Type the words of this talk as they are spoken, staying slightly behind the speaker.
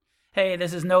Hey,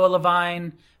 this is Noah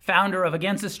Levine, founder of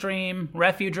Against the Stream,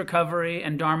 Refuge Recovery,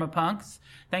 and Dharma Punks.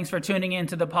 Thanks for tuning in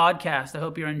to the podcast. I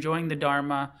hope you're enjoying the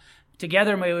Dharma.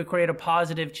 Together, may we create a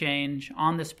positive change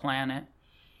on this planet.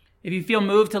 If you feel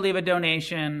moved to leave a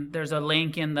donation, there's a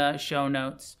link in the show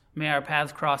notes. May our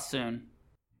paths cross soon.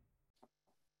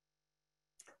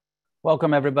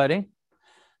 Welcome, everybody.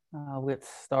 We'll get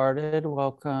started.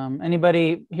 Welcome.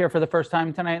 Anybody here for the first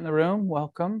time tonight in the room?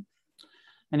 Welcome.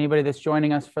 Anybody that's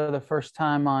joining us for the first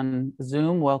time on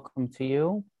Zoom, welcome to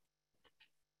you.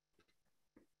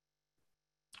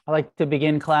 I like to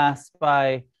begin class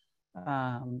by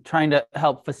trying to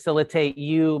help facilitate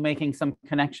you making some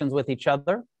connections with each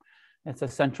other. It's a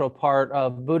central part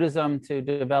of Buddhism to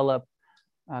develop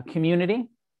community,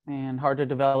 and hard to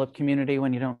develop community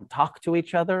when you don't talk to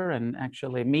each other and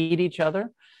actually meet each other.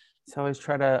 So I always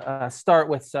try to start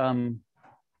with some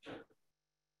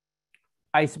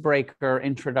icebreaker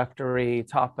introductory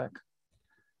topic.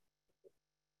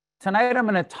 Tonight I'm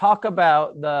going to talk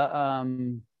about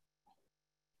the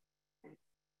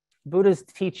Buddha's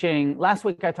teaching. Last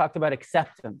week I talked about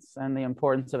acceptance and the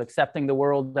importance of accepting the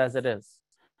world as it is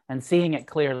and seeing it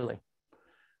clearly.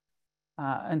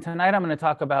 And tonight I'm going to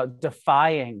talk about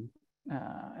defying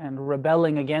and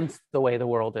rebelling against the way the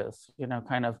world is. You know,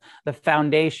 kind of the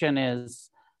foundation is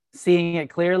seeing it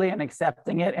clearly and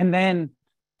accepting it, and then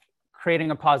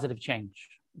creating a positive change,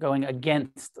 going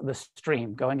against the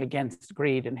stream, going against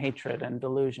greed and hatred and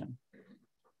delusion.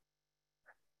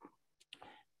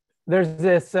 There's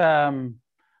this, I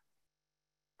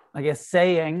guess,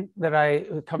 saying that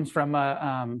it comes from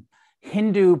a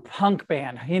Hindu punk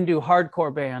band, Hindu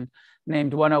hardcore band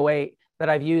named 108 that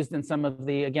I've used in some of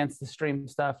the Against the Stream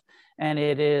stuff. And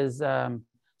it is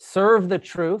serve the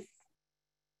truth,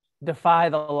 defy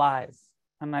the lies.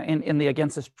 And in the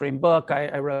Against the Stream book,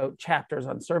 I wrote chapters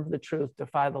on serve the truth,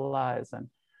 defy the lies. And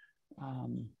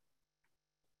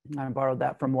I borrowed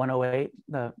that from 108,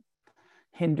 the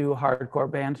Hindu hardcore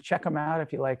band. Check them out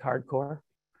if you like hardcore,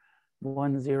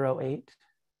 108.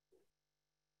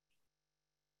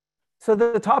 So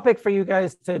the topic for you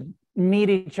guys to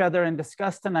meet each other and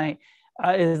discuss tonight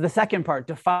is the second part,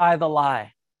 defy the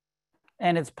lie.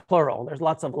 And it's plural, there's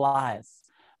lots of lies.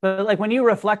 But like when you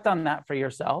reflect on that for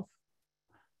yourself,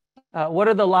 what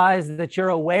are the lies that you're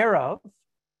aware of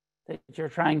that you're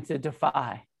trying to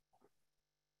defy?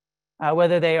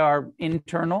 Whether they are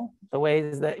internal, the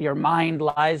ways that your mind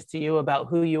lies to you about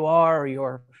who you are or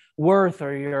your worth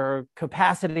or your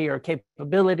capacity or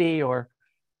capability, or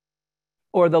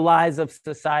the lies of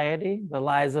society, the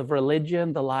lies of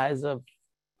religion, the lies of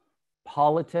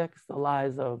politics, the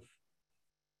lies of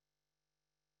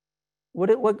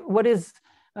what is,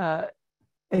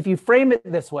 if you frame it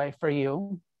this way for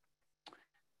you,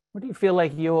 what do you feel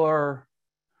like you're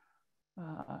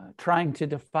trying to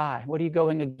defy? What are you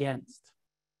going against?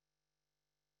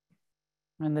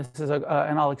 And this is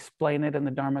and I'll explain it in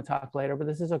the Dharma talk later, but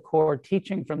this is a core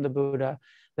teaching from the Buddha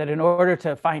that in order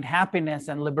to find happiness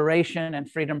and liberation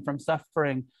and freedom from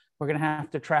suffering, we're going to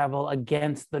have to travel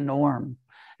against the norm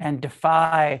and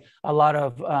defy a lot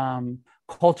of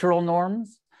cultural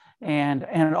norms and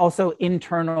also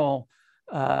internal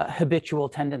habitual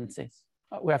tendencies.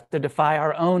 We have to defy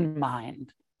our own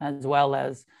mind as well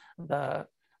as the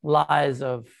lies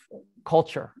of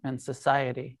culture and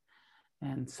society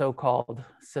and so-called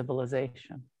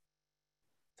civilization.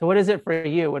 So what is it for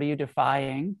you? What are you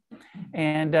defying?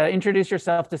 And introduce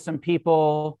yourself to some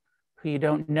people who you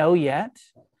don't know yet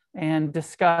and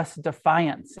discuss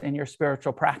defiance in your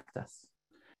spiritual practice.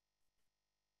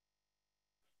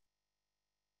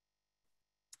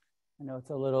 I know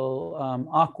it's a little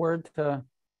awkward to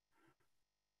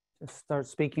start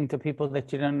speaking to people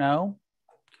that you don't know.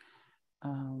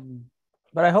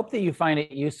 But I hope that you find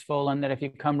it useful and that if you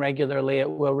come regularly, it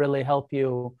will really help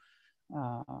you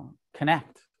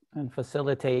connect and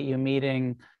facilitate you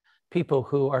meeting people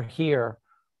who are here.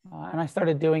 And I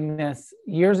started doing this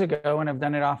years ago, and I've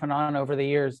done it off and on over the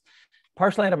years,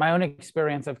 partially out of my own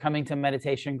experience of coming to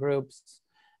meditation groups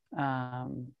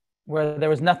where there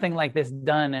was nothing like this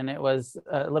done, and it was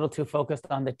a little too focused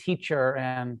on the teacher,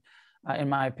 and in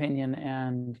my opinion,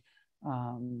 and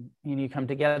you come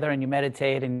together and you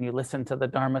meditate and you listen to the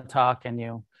Dharma talk and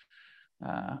you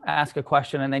ask a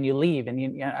question and then you leave.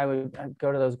 And I'd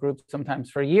go to those groups sometimes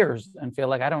for years and feel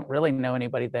like I don't really know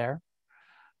anybody there.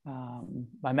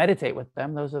 I meditate with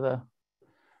them. Those are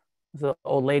the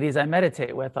old ladies I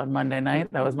meditate with on Monday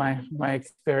night. That was my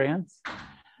experience.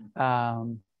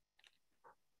 So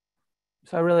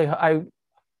I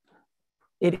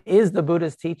it is the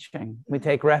Buddha's teaching. We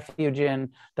take refuge in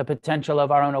the potential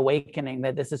of our own awakening,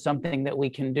 that this is something that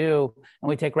we can do. And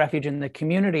we take refuge in the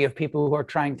community of people who are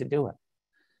trying to do it.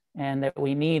 And that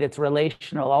we need, it's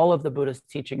relational. All of the Buddha's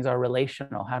teachings are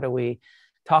relational. How do we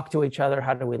talk to each other?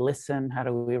 How do we listen? How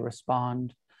do we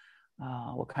respond?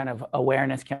 What kind of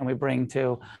awareness can we bring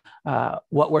to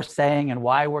what we're saying and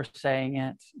why we're saying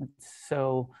it? It's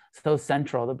so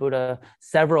central. The Buddha,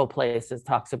 several places,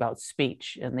 talks about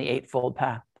speech in the Eightfold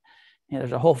Path.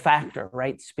 There's a whole factor,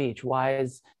 right? Speech,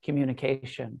 wise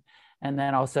communication. And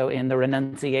then also in the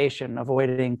renunciation,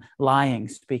 avoiding lying,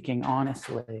 speaking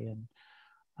honestly. And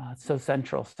it's so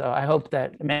central. So I hope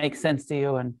that it makes sense to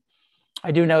you. And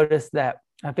I do notice that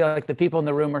I feel like the people in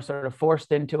the room are sort of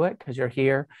forced into it because you're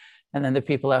here. And then the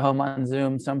people at home on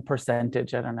Zoom, some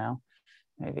percentage, I don't know,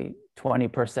 maybe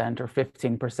 20% or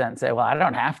 15% say, well, I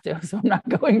don't have to, so I'm not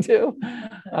going to.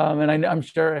 And I'm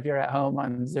sure if you're at home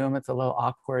on Zoom, it's a little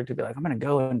awkward to be like, I'm going to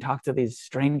go and talk to these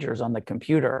strangers on the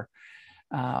computer.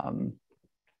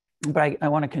 But I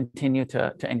want to continue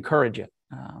to encourage it.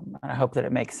 And I hope that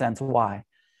it makes sense why.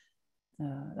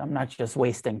 I'm not just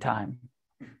wasting time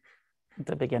at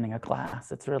the beginning of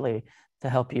class. It's really to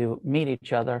help you meet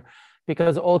each other.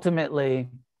 Because ultimately,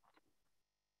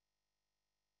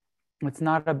 it's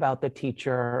not about the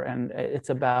teacher, and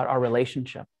it's about our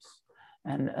relationships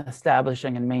and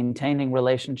establishing and maintaining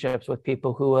relationships with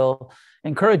people who will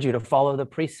encourage you to follow the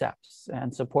precepts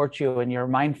and support you in your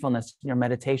mindfulness, your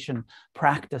meditation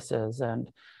practices,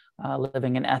 and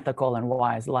living an ethical and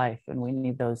wise life. And we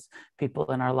need those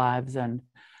people in our lives. And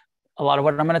a lot of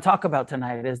what I'm going to talk about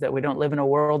tonight is that we don't live in a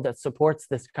world that supports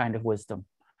this kind of wisdom.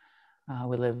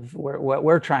 What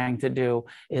we're trying to do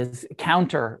is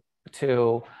counter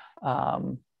to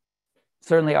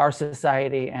certainly our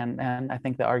society, and I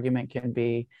think the argument can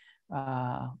be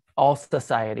all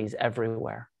societies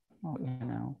everywhere.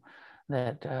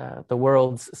 That the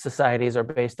world's societies are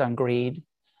based on greed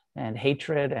and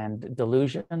hatred and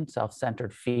delusion,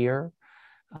 self-centered fear.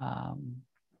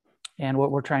 And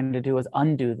what we're trying to do is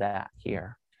undo that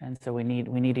here. And so we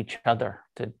need each other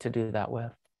to do that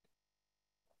with.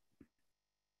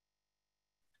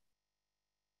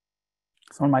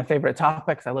 It's one of my favorite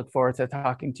topics. I look forward to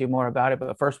talking to you more about it.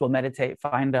 But first, we'll meditate,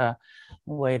 find a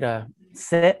way to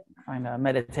sit, find a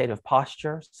meditative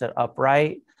posture, sit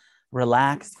upright,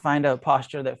 relaxed, find a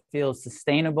posture that feels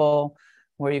sustainable,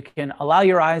 where you can allow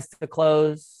your eyes to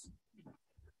close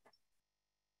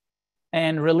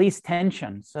and release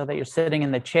tension so that you're sitting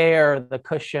in the chair, the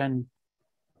cushion,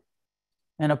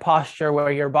 in a posture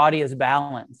where your body is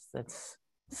balanced. It's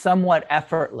somewhat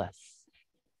effortless.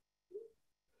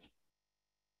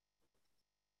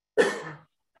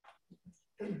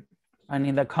 I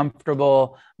need a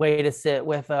comfortable way to sit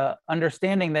with a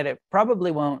understanding that it probably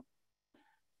won't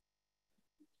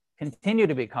continue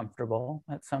to be comfortable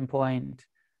at some point.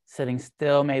 Sitting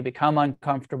still may become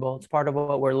uncomfortable. It's part of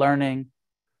what we're learning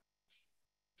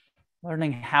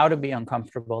how to be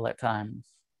uncomfortable at times.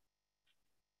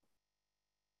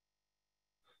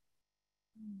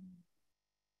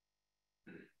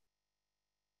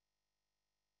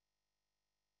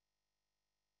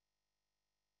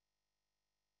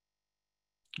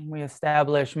 We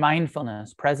establish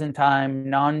mindfulness, present time,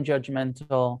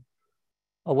 non-judgmental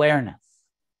awareness,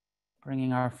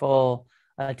 bringing our full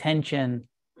attention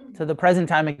to the present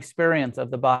time experience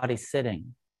of the body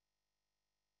sitting.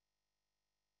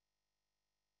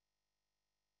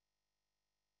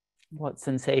 What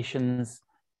sensations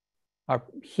are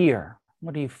here?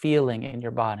 What are you feeling in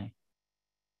your body?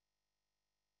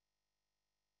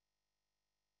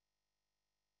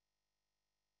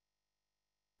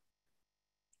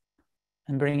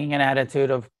 And bringing an attitude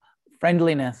of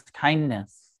friendliness,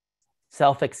 kindness,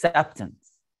 self-acceptance.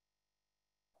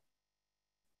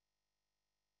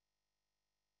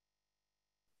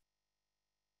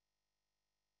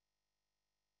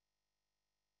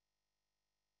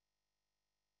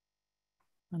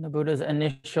 And the Buddha's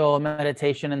initial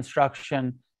meditation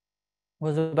instruction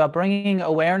was about bringing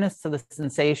awareness to the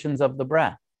sensations of the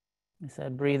breath. He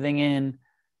said, breathing in,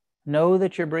 know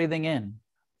that you're breathing in.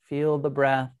 Feel the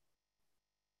breath.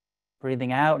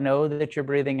 Breathing out, know that you're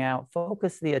breathing out.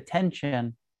 Focus the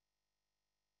attention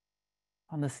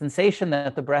on the sensation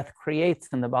that the breath creates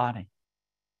in the body.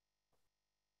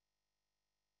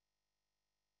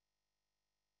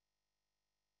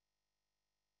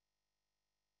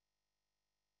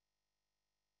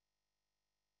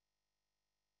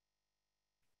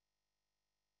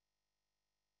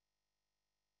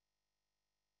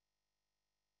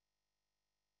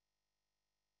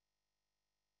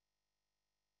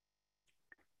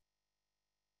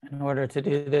 In order to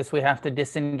do this, we have to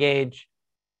disengage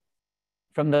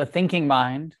from the thinking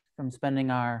mind, from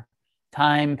spending our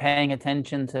time paying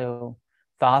attention to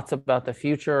thoughts about the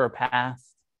future or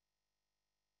past,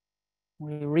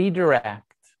 we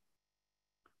redirect,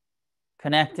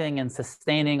 connecting and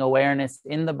sustaining awareness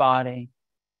in the body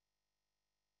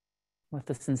with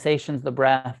the sensations the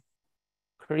breath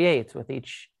creates with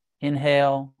each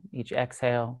inhale, each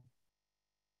exhale.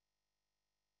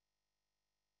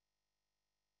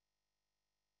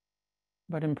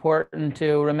 But important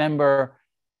to remember,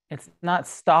 it's not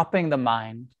stopping the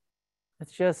mind.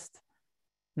 It's just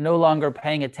no longer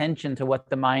paying attention to what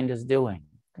the mind is doing.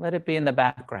 Let it be in the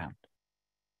background.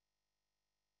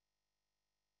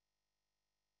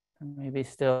 Maybe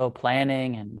still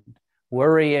planning and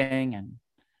worrying and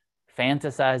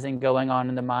fantasizing going on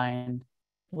in the mind.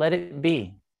 Let it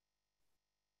be.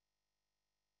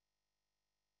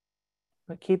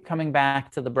 But keep coming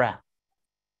back to the breath.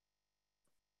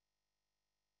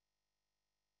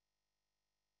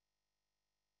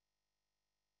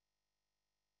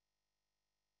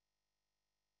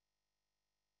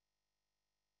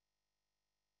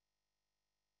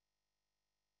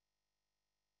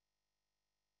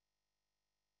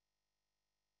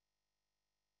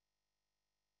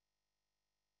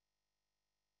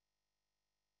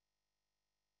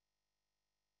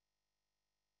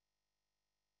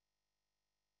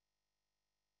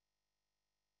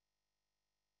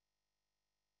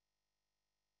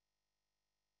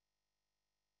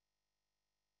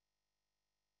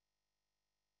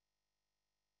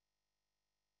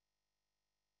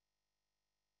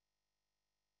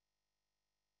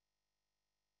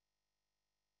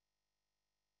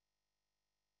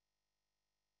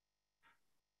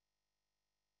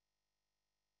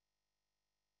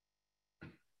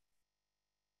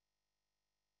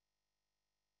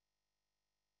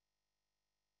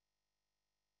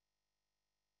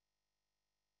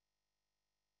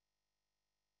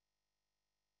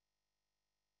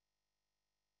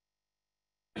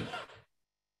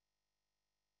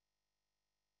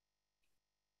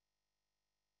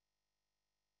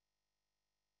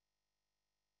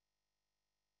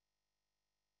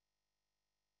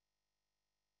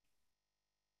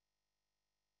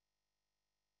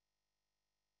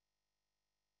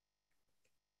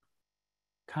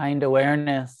 Kind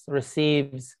awareness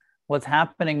receives what's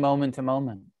happening moment to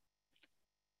moment.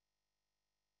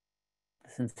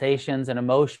 Sensations and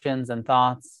emotions and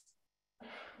thoughts.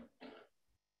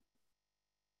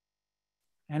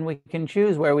 And we can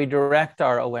choose where we direct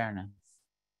our awareness.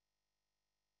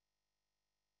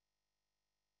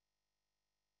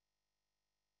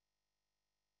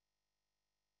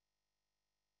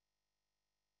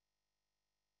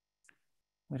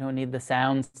 We don't need the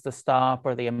sounds to stop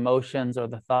or the emotions or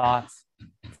the thoughts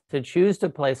to choose to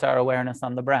place our awareness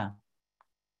on the breath.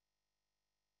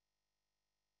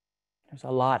 There's a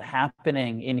lot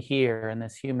happening in here in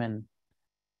this human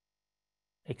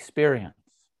experience.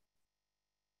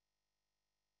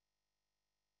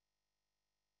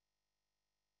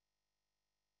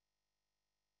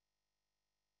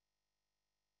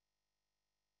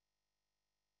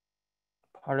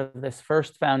 Part of this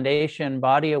first foundation,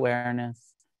 body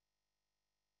awareness,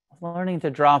 learning to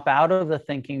drop out of the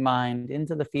thinking mind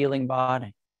into the feeling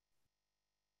body.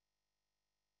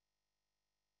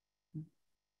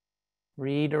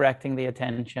 Redirecting the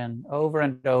attention over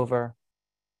and over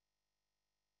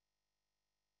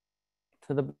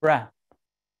to the breath.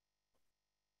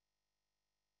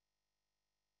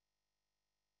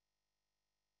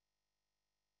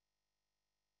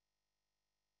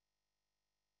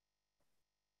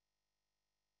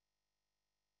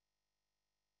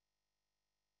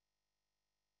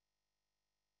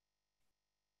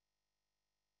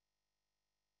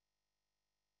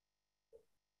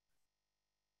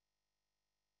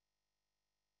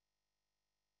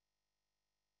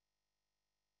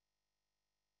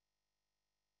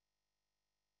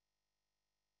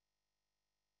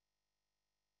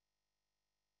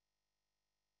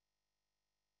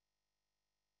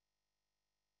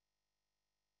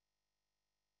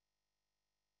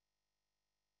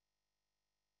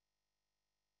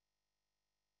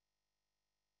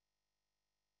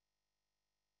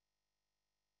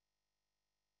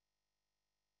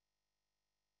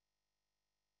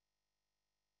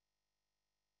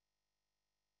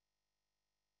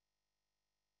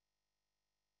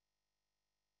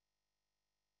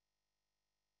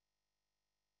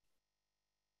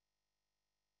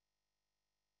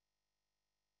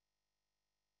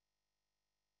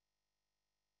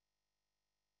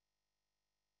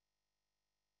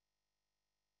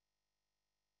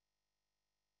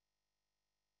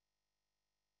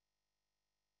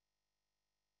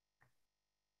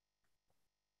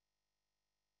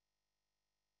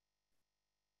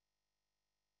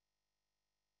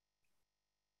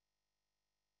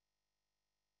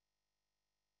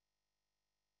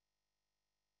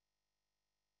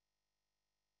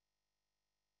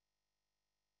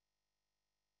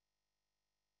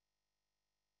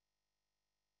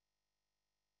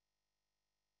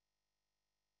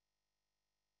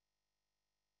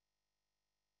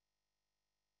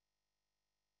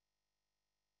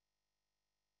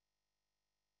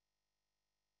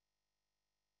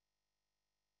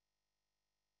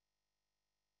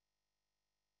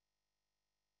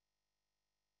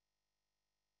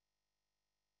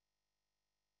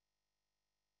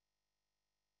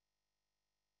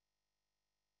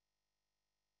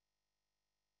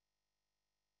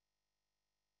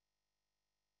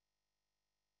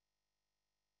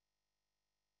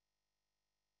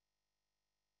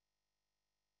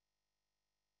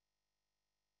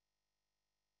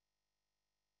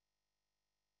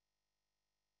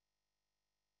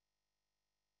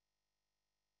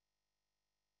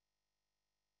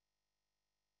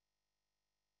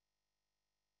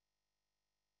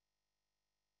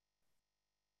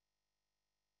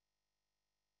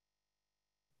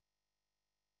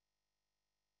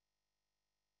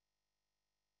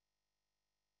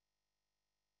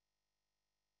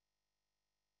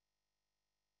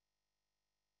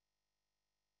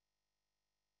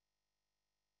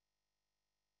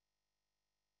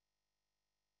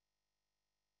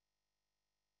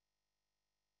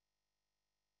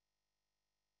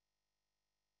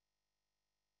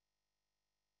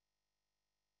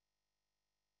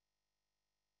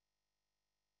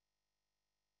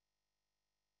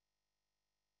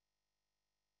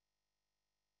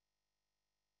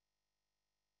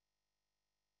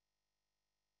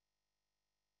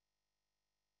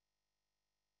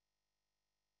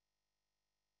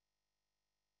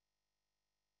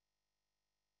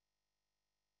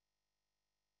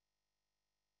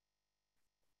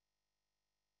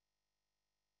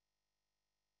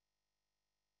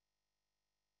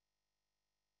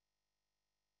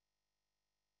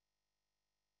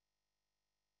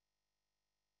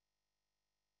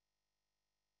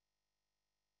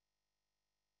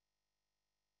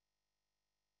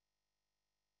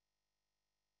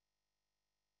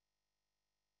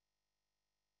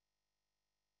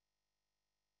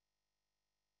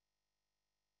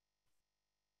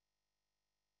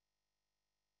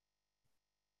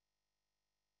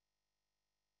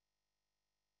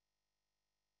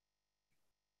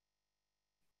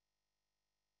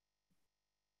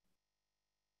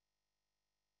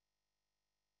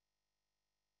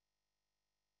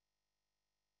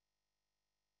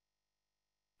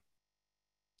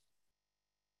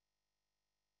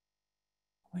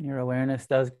 When your awareness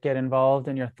does get involved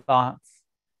in your thoughts,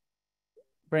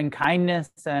 bring kindness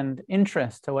and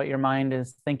interest to what your mind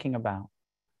is thinking about.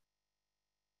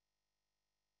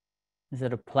 Is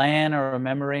it a plan or a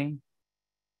memory?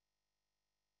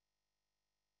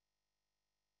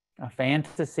 A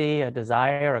fantasy, a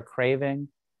desire, a craving?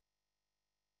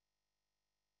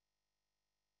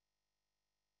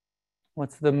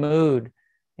 What's the mood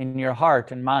in your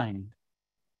heart and mind?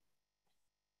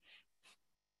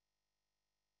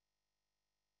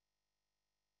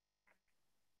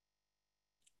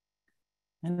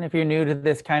 And if you're new to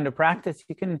this kind of practice,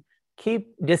 you can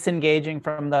keep disengaging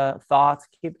from the thoughts,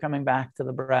 keep coming back to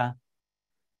the breath.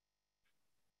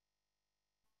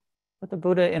 But the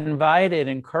Buddha invited,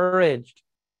 encouraged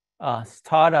us,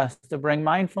 taught us to bring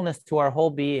mindfulness to our whole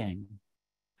being.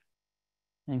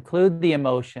 Include the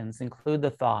emotions, include the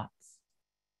thoughts,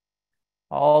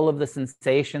 all of the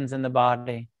sensations in the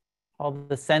body, all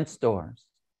the sense doors.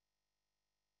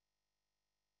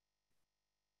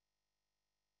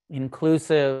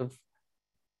 Inclusive,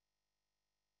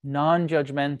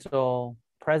 non-judgmental,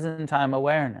 present time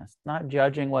awareness, not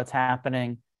judging what's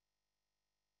happening,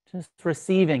 just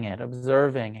receiving it,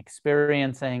 observing,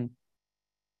 experiencing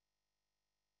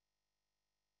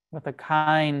with a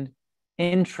kind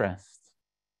interest.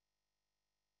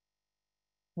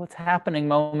 What's happening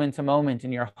moment to moment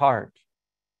in your heart,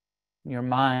 in your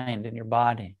mind, in your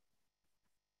body.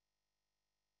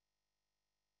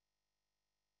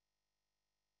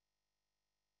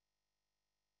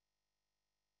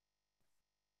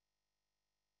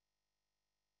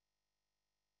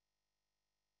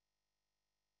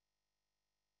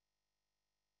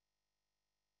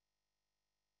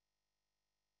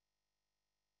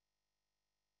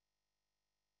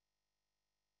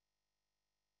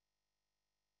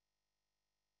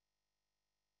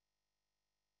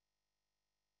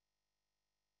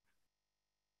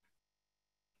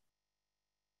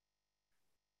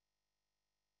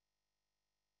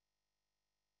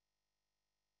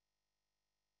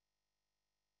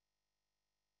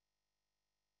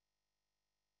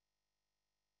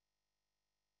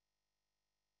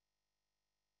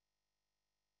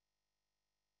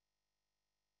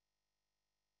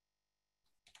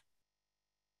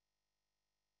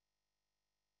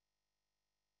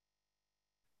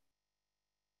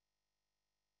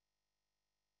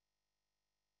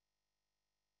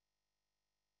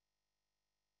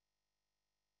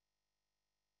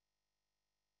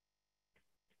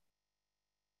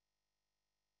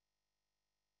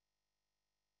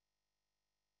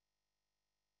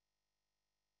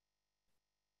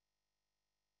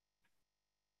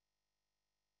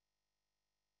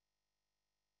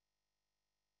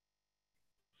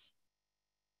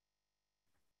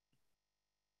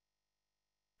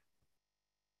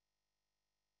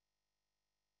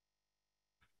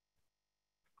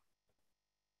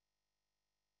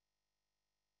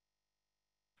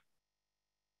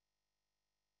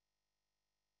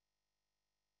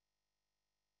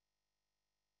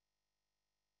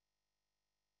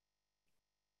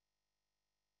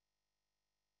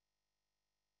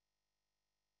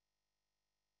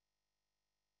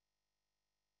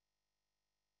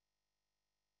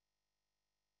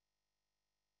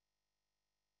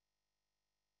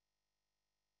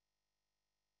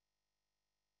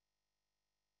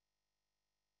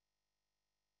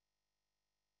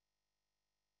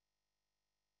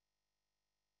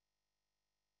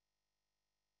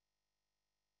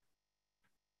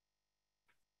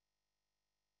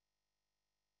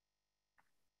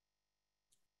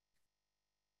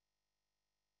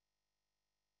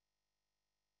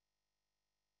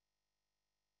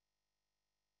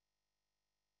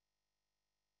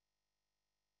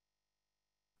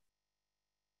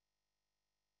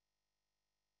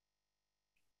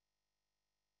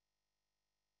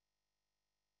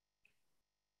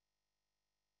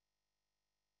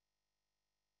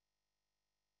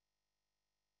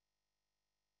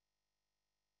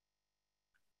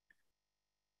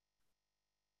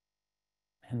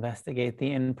 Investigate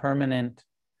the impermanent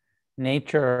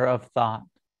nature of thought,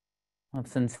 of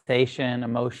sensation,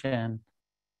 emotion,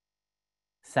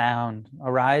 sound,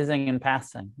 arising and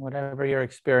passing, whatever you're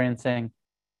experiencing.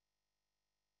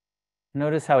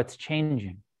 Notice how it's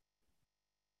changing.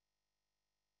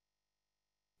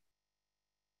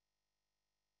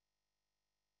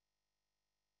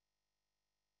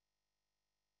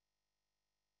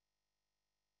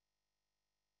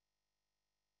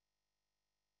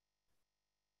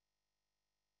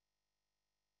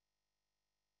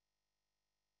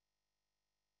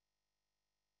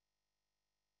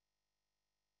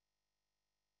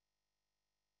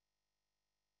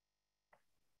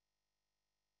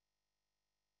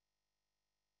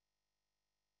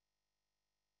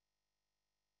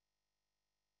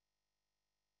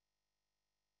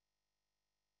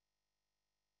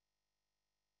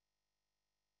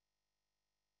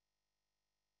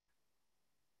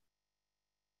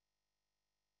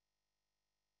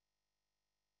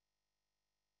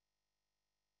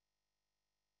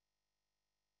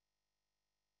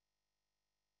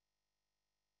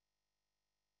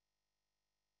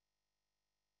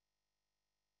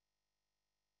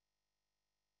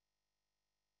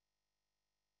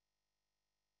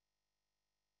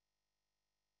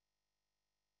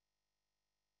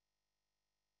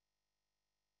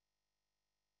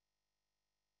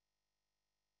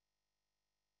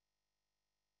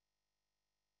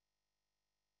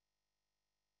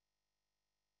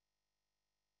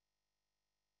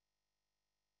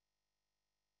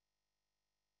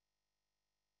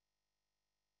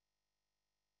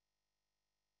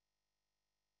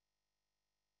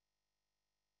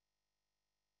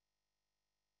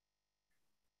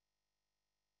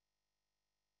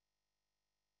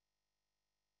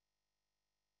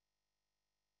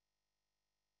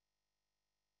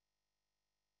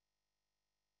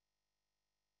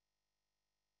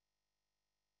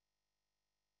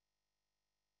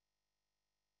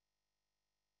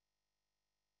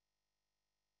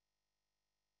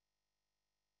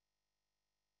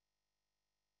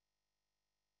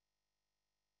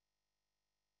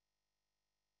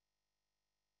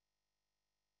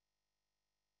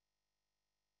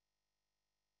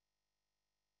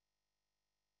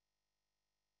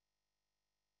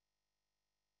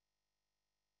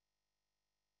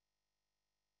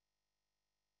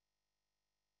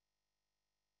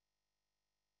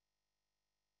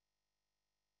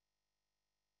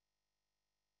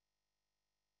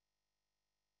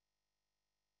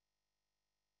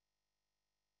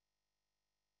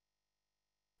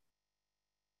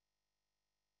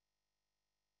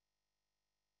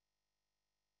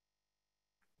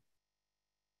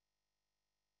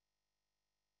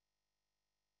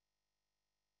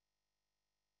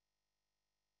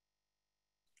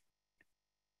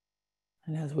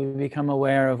 And as we become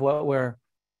aware of what we're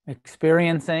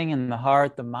experiencing in the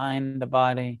heart, the mind, the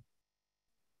body,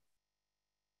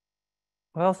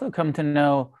 we also come to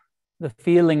know the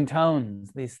feeling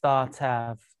tones these thoughts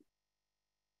have,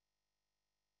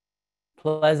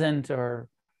 pleasant or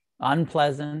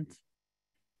unpleasant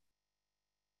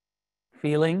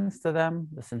feelings to them,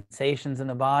 the sensations in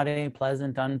the body,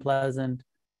 pleasant, unpleasant,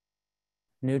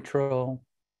 neutral,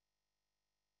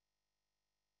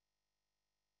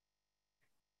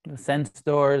 the sense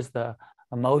doors, the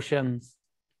emotions,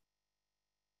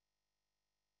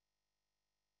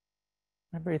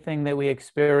 everything that we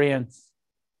experience,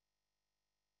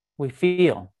 we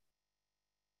feel.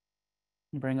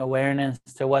 Bring awareness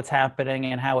to what's happening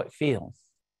and how it feels.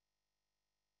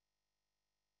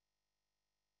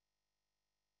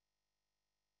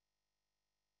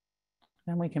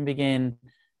 Then we can begin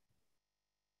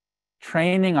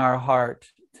training our heart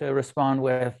to respond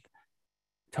with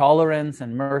tolerance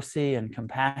and mercy and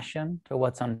compassion to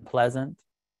what's unpleasant.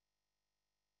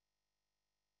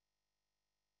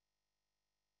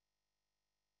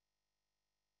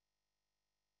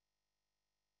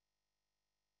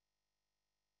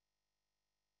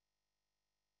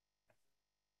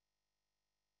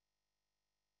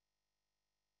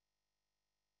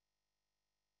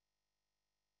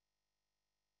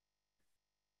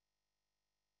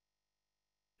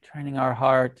 Training our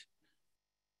heart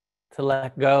to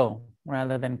let go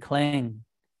rather than cling,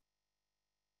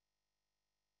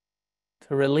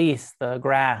 to release the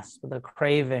grasp, the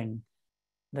craving,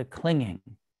 the clinging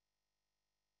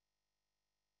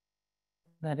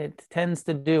that it tends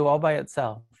to do all by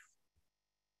itself.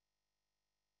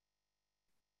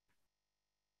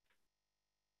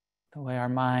 The way our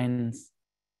minds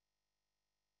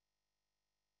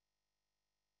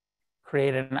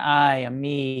create an I, a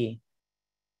me,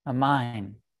 a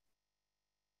mine,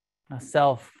 a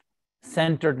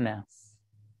self-centeredness,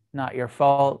 not your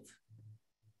fault.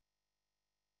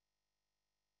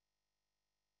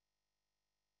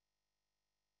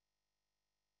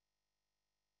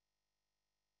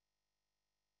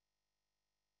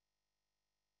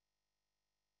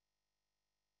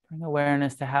 Bring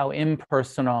awareness to how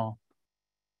impersonal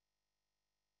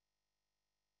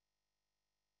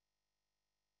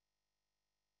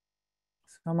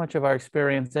so much of our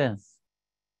experience is.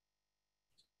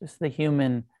 Just the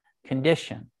human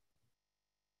condition.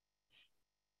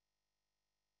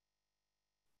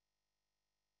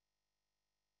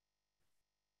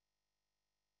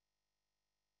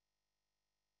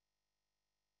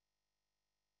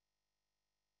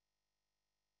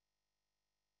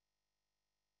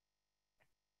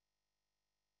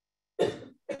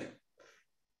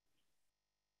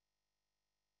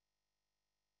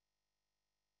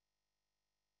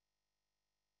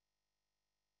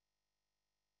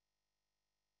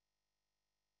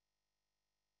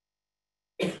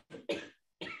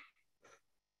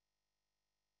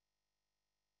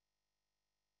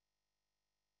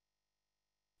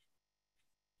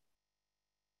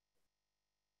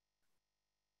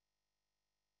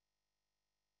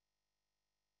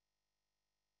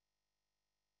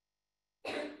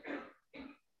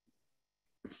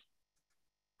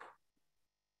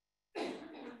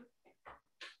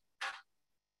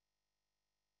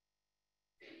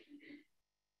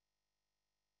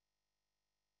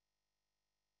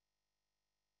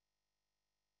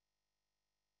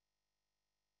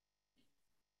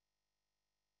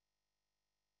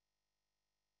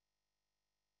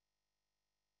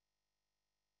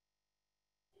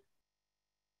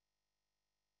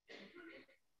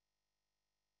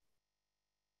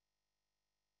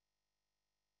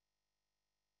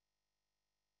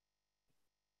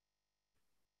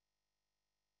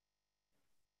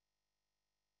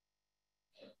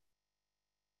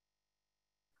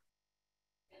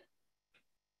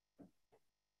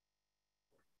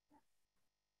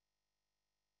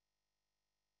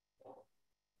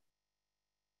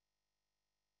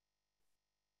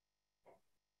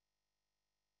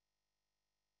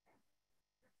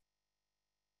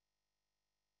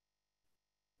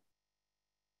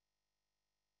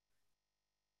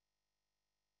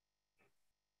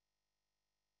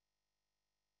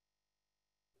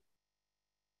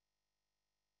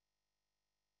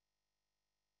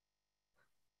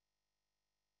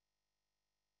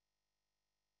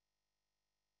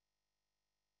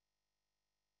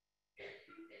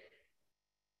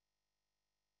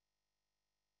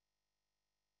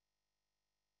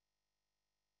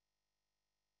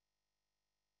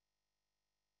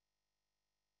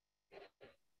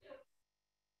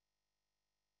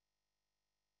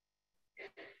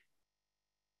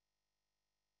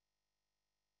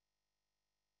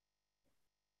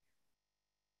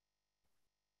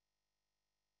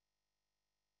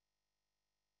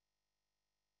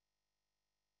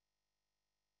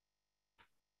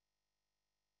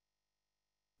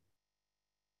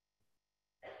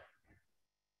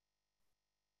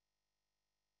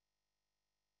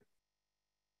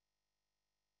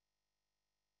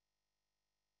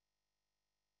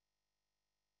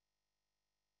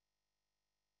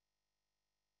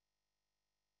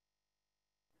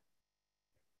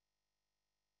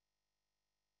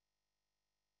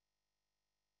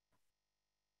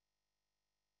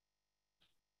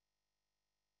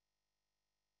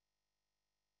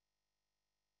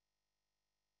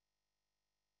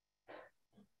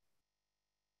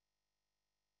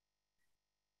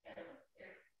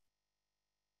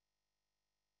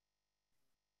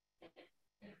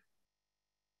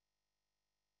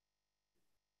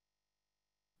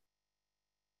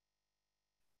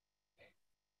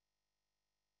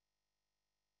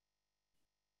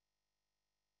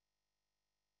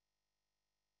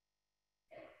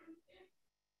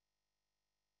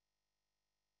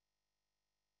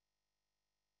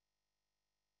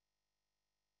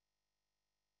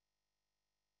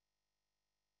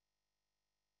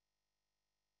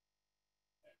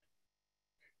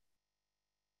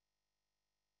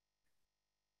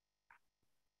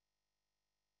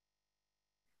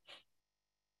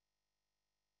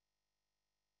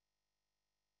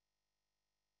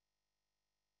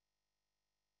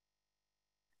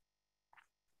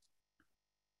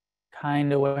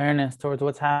 kind awareness towards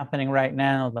what's happening right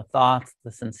now, the thoughts,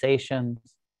 the sensations,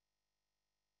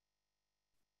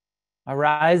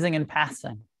 arising and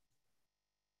passing.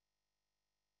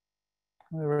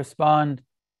 We respond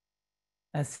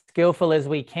as skillful as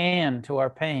we can to our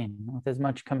pain, with as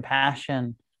much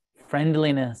compassion,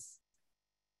 friendliness,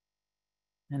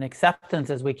 and acceptance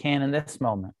as we can in this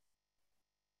moment.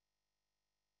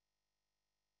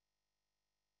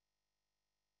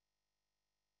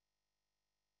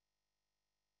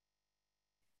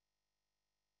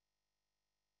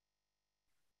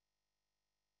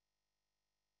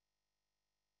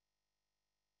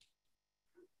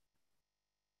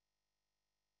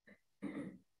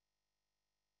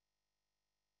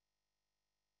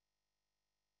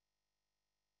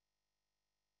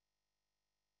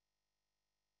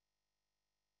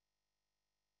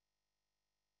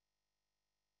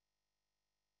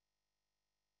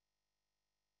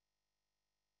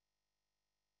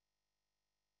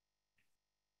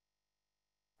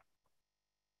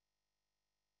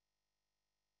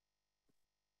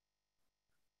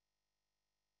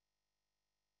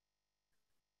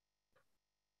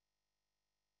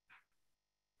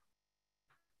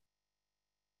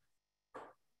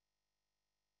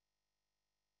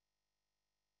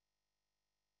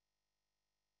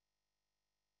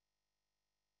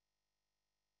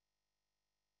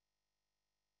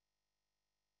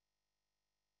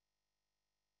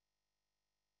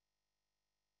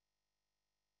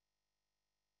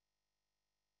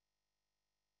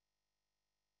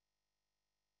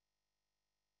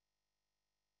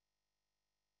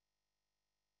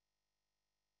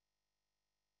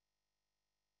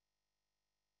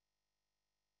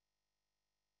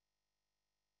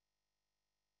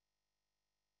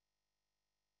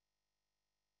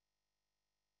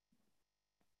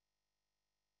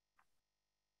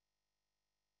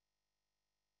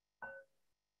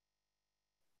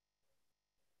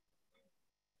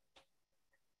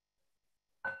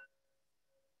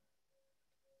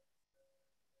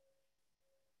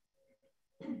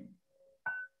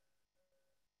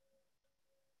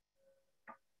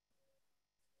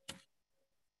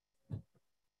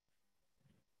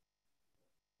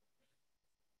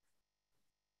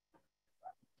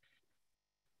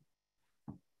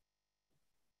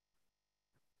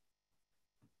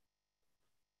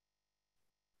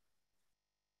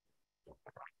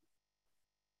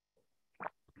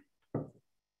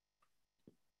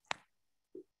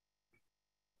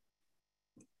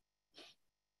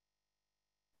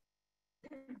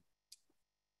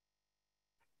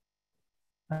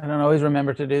 I don't always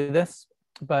remember to do this,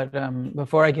 but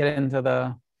before I get into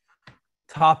the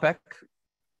topic,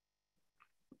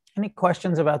 any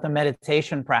questions about the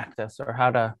meditation practice or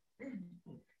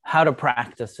how to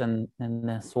practice in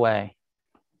this way,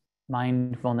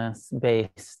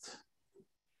 mindfulness-based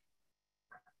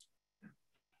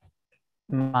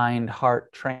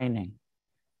mind-heart training?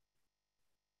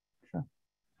 Sure.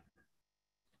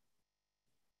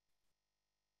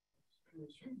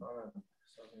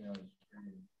 Something I was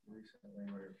reading recently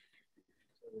where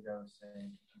the guy was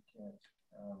saying you can't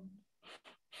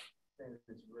things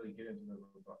to really get into the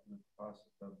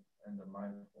process of and the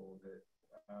mindful that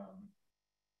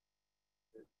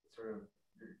sort of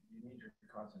you need your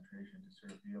concentration to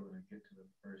sort of be able to get to the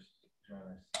first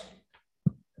jhana state.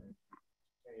 And if you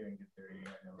can't even get there, you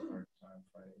might have a hard time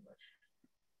finding much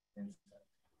insight.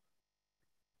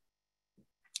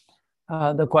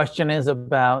 The question is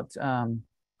about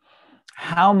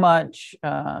how much,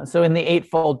 so in the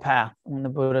Eightfold Path, when the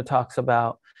Buddha talks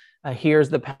about here's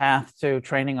the path to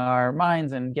training our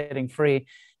minds and getting free,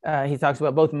 he talks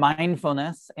about both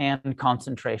mindfulness and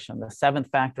concentration. The seventh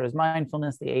factor is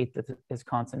mindfulness, the eighth is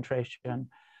concentration.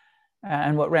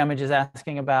 And what Ramage is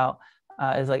asking about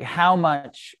is like how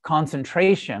much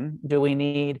concentration do we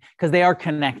need? Because they are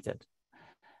connected.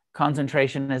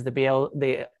 Concentration is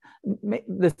the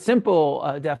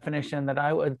simple definition that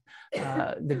I would,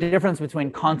 the difference between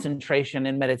concentration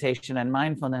in meditation and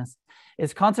mindfulness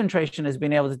is concentration is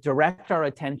being able to direct our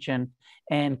attention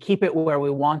and keep it where we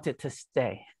want it to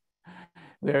stay.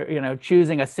 We're,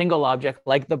 choosing a single object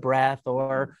like the breath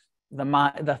or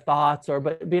the thoughts,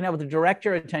 but being able to direct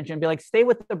your attention and be like, stay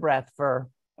with the breath for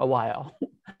a while.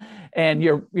 And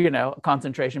your,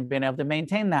 concentration, being able to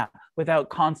maintain that without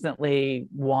constantly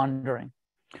wandering.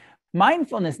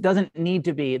 Mindfulness doesn't need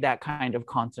to be that kind of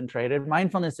concentrated.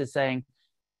 Mindfulness is saying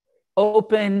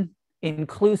open,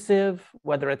 inclusive,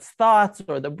 whether it's thoughts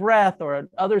or the breath or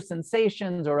other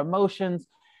sensations or emotions.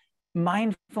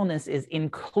 Mindfulness is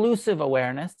inclusive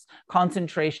awareness.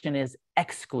 Concentration is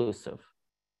exclusive,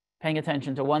 paying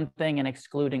attention to one thing and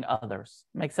excluding others.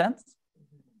 Make sense?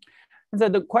 And so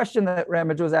the question that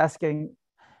Ramage was asking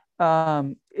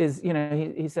is,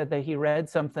 he said that he read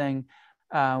something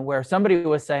where somebody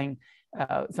was saying,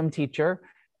 some teacher,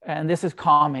 and this is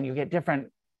common, you get different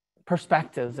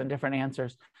perspectives and different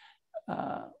answers.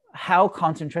 How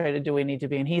concentrated do we need to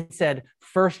be? And he said,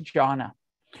 first jhana.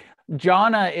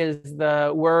 Jhana is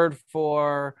the word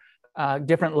for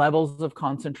different levels of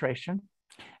concentration.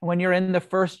 When you're in the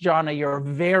first jhana, you're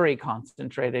very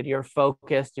concentrated, you're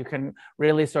focused, you can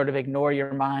really sort of ignore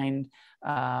your mind.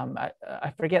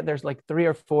 I forget, there's like 3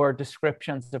 or 4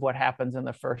 descriptions of what happens in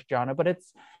the first jhana, but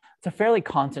it's a fairly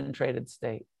concentrated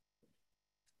state.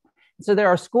 So there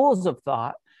are schools of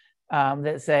thought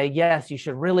that say, yes, you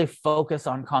should really focus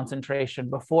on concentration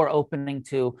before opening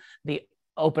to the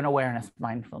open awareness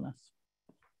mindfulness.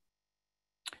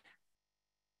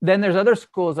 Then there's other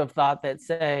schools of thought that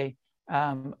say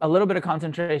a little bit of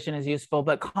concentration is useful,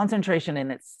 but concentration in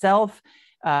itself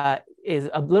is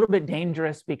a little bit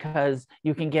dangerous because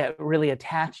you can get really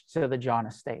attached to the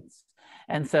jhana states.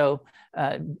 And so,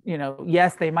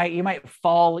 yes, you might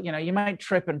fall, you might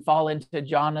trip and fall into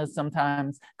jhanas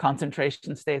sometimes,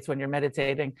 concentration states when you're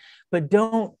meditating, but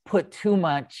don't put too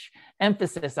much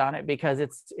emphasis on it, because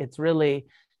it's really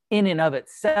in and of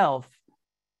itself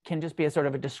can just be a sort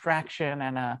of a distraction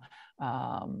and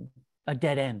a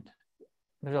dead end.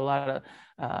 There's a lot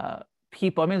of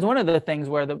people. I mean, it's one of the things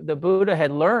where the Buddha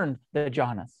had learned the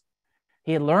jhanas.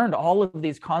 He had learned all of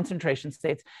these concentration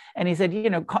states. And he said,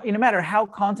 no matter how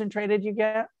concentrated you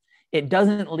get, it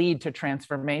doesn't lead to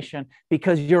transformation,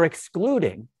 because you're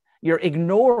excluding, you're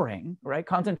ignoring, right?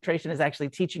 Concentration is actually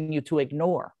teaching you to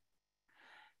ignore.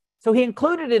 So he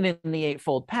included it in the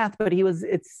Eightfold Path, but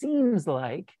it seems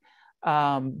like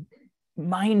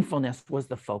mindfulness was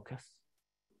the focus.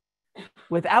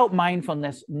 Without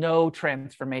mindfulness, no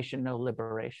transformation, no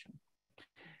liberation.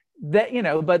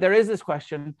 But there is this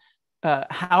question,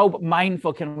 how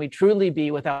mindful can we truly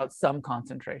be without some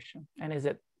concentration? And is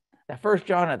it the first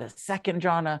jhana, the second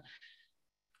jhana?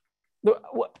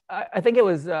 I think it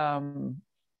was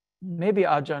maybe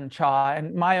Ajahn Chah,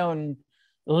 and my own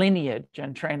lineage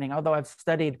and training, although I've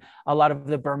studied a lot of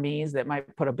the Burmese that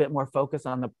might put a bit more focus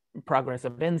on the progress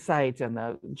of insight and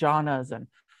the jhanas, and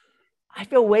I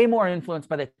feel way more influenced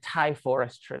by the Thai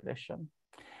forest tradition.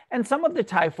 And some of the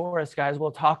Thai forest guys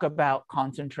will talk about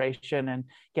concentration and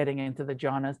getting into the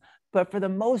jhanas, but for the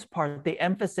most part, the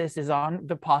emphasis is on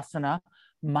vipassana,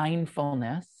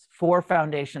 mindfulness, 4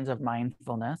 foundations of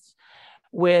mindfulness,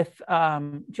 with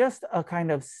just a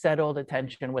kind of settled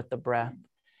attention with the breath.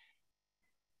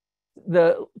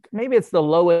 Maybe it's the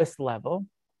lowest level,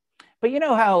 but you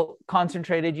know how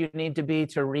concentrated you need to be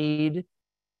to read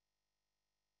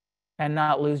and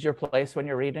not lose your place when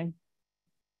you're reading?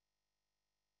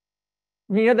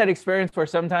 You know that experience where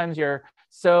sometimes you're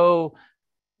so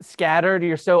scattered,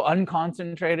 you're so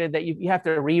unconcentrated that you have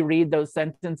to reread those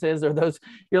sentences, or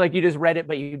you're like, you just read it,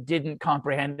 but you didn't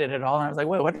comprehend it at all. And I was like,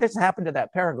 wait, what just happened to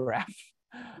that paragraph?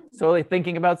 Solely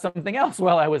thinking about something else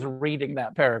while I was reading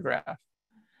that paragraph.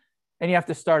 And you have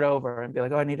to start over and be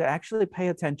like, oh, I need to actually pay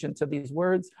attention to these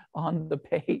words on the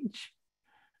page.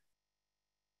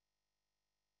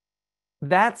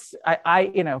 That's,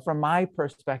 from my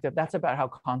perspective, that's about how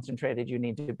concentrated you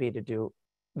need to be to do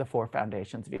the 4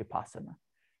 foundations of vipassana.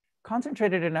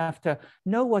 Concentrated enough to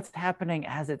know what's happening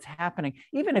as it's happening,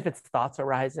 even if it's thoughts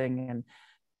arising,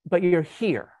 but you're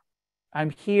here. I'm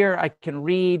here, I can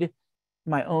read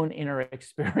my own inner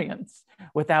experience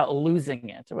without losing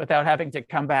it, without having to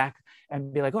come back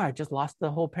and be like, oh, I just lost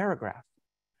the whole paragraph.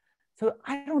 So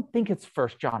I don't think it's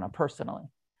first jhana personally.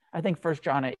 I think first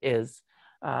jhana is,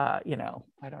 I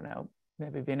don't know,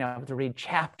 maybe being able to read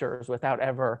chapters without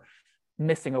ever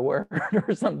missing a word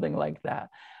or something like that.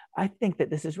 I think that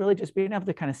this is really just being able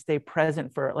to kind of stay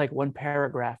present for like 1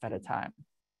 paragraph at a time.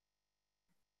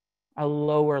 A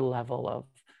lower level of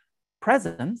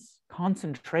presence,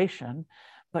 concentration,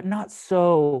 but not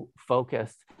so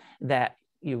focused that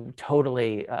you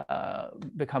totally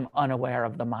become unaware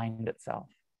of the mind itself.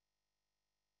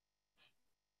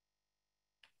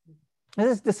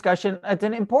 This discussion, it's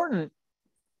an important,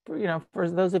 for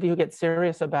those of you who get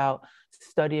serious about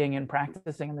studying and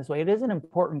practicing in this way, it is an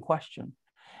important question.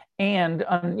 And,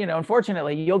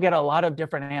 unfortunately, you'll get a lot of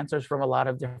different answers from a lot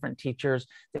of different teachers,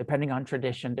 depending on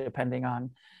tradition, depending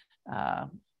on,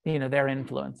 their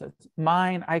influences.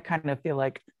 Mine, I kind of feel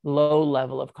like low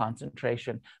level of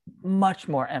concentration, much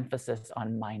more emphasis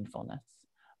on mindfulness,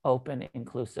 open,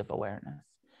 inclusive awareness.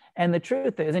 And the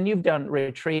truth is, and you've done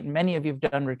retreat, many of you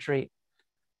have done retreat,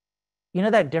 you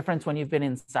know that difference when you've been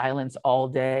in silence all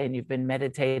day and you've been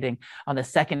meditating on the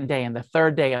 2nd day and the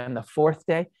 3rd day and the 4th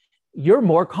day? you're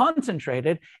more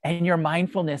concentrated and your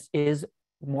mindfulness is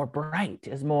more bright,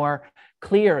 is more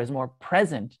clear, is more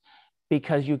present,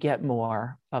 because you get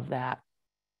more of that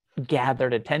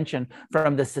gathered attention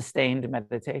from the sustained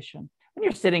meditation. When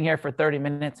you're sitting here for 30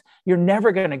 minutes, you're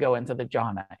never going to go into the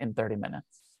jhana in 30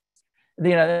 minutes.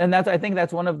 And I think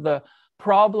that's one of the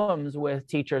problems with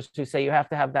teachers who say you have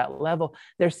to have that level.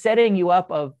 They're setting you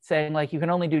up of saying, like, you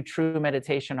can only do true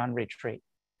meditation on retreat,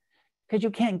 because you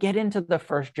can't get into the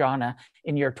first jhana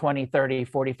in your 20, 30,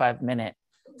 45-minute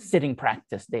sitting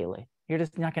practice daily. You're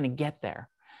just not going to get there.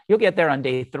 You'll get there on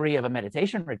day 3 of a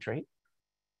meditation retreat,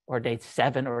 or day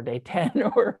 7 or day 10,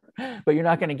 but you're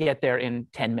not going to get there in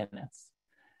 10 minutes.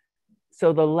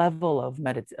 So the level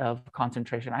of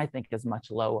concentration, I think, is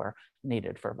much lower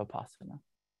needed for Vipassana.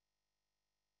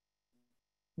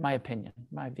 My opinion,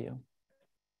 my view.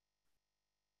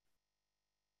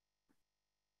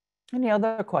 Any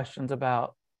other questions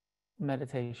about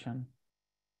meditation?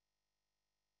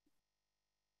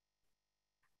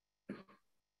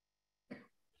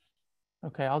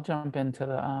 Okay, I'll jump into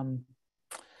the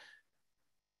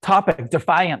topic,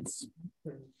 defiance.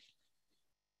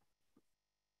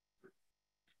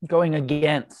 Going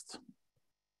against.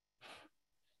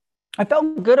 I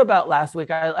felt good about last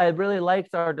week. I really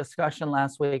liked our discussion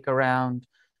last week around,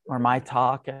 or my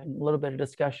talk, and a little bit of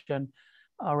discussion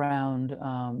around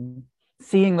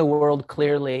seeing the world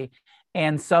clearly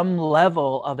and some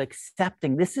level of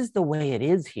accepting this is the way it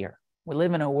is here. We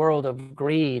live in a world of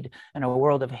greed and a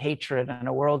world of hatred and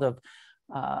a world of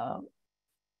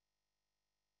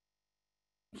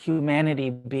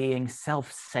humanity being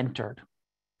self-centered.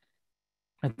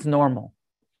 It's normal.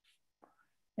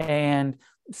 And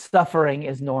suffering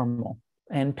is normal.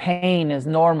 And pain is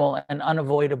normal and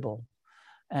unavoidable.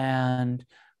 And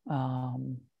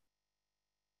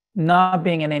not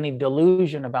being in any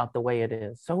delusion about the way it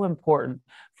is. So important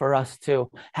for us to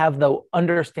have the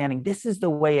understanding, this is the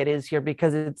way it is here,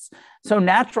 because it's so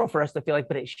natural for us to feel like,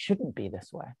 but it shouldn't be this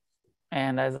way.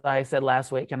 And as I said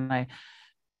last week, and I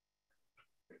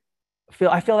feel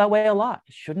that way a lot.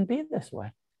 It shouldn't be this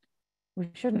way.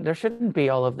 There shouldn't be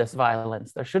all of this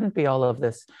violence. There shouldn't be all of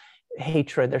this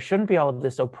hatred. There shouldn't be all of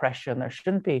this oppression. There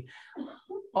shouldn't be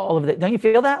all of that. Don't you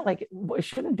feel that? Like, it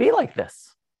shouldn't be like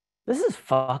this. This is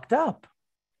fucked up.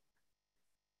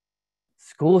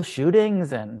 School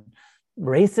shootings and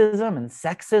racism and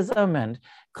sexism and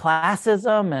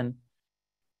classism and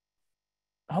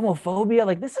homophobia.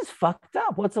 Like, this is fucked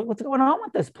up. What's going on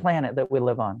with this planet that we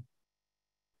live on?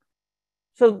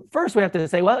 So first we have to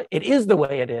say, well, it is the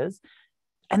way it is.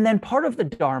 And then part of the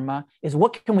Dharma is,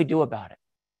 what can we do about it?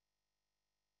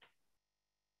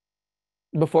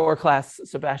 Before class,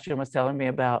 Sebastian was telling me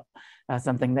about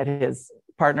something that his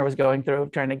partner was going through,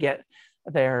 trying to get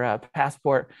their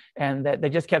passport, and that they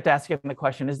just kept asking the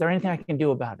question, is there anything I can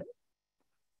do about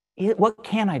it? What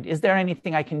can I do? Is there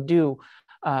anything I can do?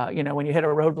 When you hit a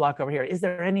roadblock over here, is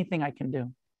there anything I can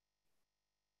do?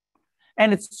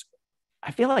 And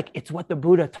I feel like it's what the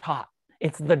Buddha taught.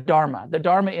 It's the Dharma. The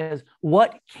Dharma is,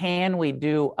 what can we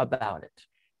do about it?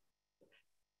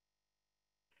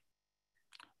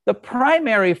 The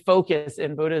primary focus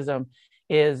in Buddhism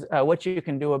is what you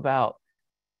can do about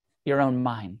your own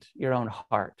mind, your own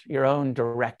heart, your own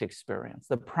direct experience.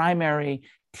 The primary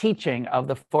teaching of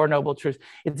the Four Noble Truths,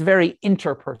 it's very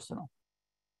interpersonal.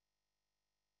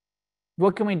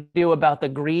 What can we do about the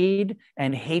greed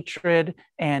and hatred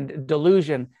and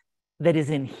delusion that is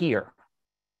in here?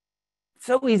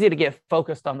 So easy to get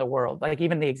focused on the world. Like,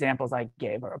 even the examples I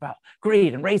gave are about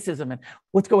greed and racism and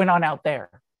what's going on out there.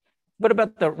 What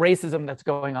about the racism that's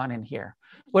going on in here?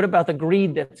 What about the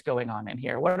greed that's going on in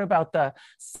here? What about the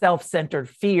self-centered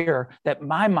fear that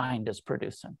my mind is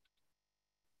producing?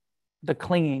 The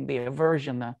clinging, the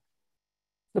aversion,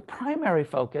 the primary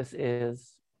focus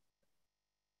is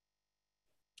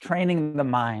training the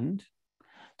mind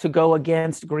to go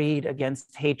against greed,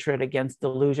 against hatred, against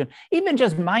delusion, even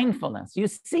just mindfulness. You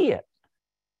see it.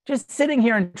 Just sitting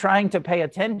here and trying to pay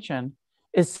attention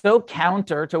is so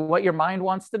counter to what your mind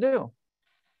wants to do,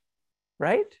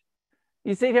 right?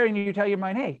 You sit here and you tell your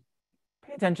mind, hey,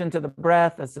 pay attention to the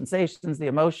breath, the sensations, the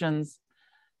emotions.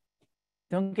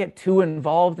 Don't get too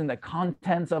involved in the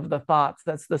contents of the thoughts.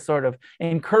 That's the sort of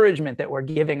encouragement that we're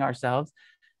giving ourselves.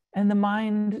 And the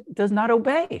mind does not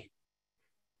obey.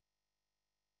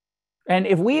 And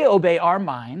if we obey our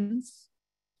minds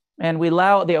and we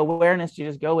allow the awareness to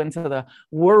just go into the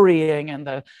worrying and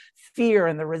the fear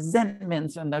and the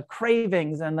resentments and the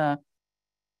cravings and the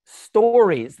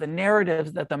stories, the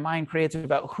narratives that the mind creates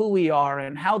about who we are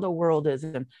and how the world is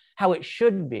and how it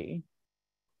should be,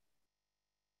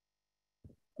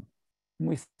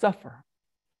 we suffer.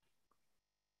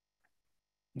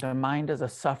 The mind is a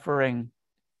suffering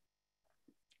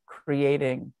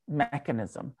creating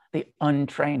mechanism. The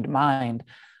untrained mind,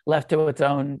 left to its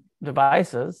own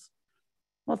devices,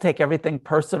 will take everything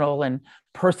personal and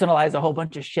personalize a whole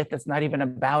bunch of shit that's not even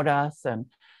about us and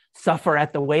suffer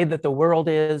at the way that the world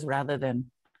is, rather than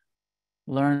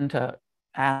learn to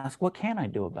ask, what can I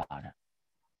do about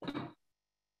it?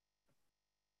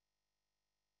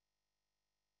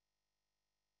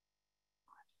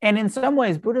 And in some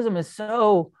ways, Buddhism is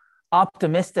so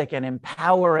optimistic and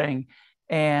empowering.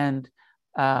 And,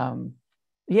 on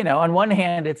one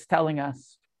hand, it's telling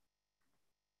us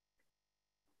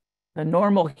the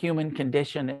normal human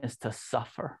condition is to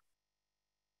suffer.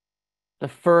 The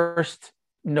first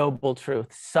noble truth,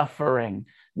 suffering,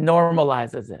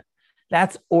 normalizes it.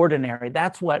 That's ordinary.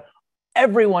 That's what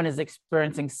everyone is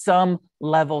experiencing, some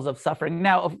levels of suffering.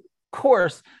 Now, of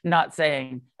course, not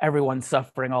saying everyone's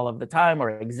suffering all of the time or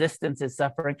existence is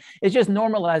suffering. It's just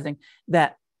normalizing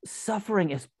that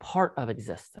suffering is part of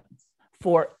existence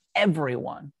for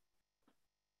everyone,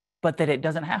 but that it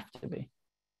doesn't have to be.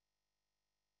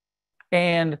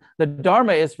 And the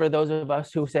Dharma is for those of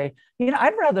us who say,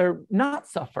 I'd rather not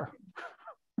suffer.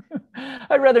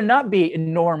 I'd rather not be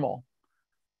normal.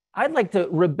 I'd like to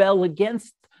rebel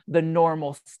against the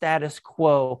normal status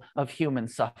quo of human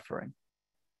suffering.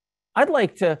 I'd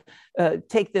like to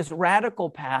take this radical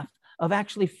path of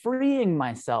actually freeing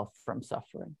myself from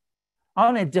suffering. I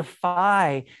want to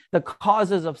defy the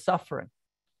causes of suffering.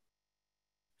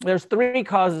 There's 3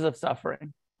 causes of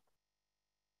suffering.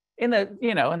 The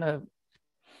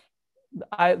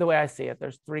way I see it,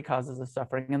 there's 3 causes of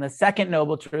suffering. And the second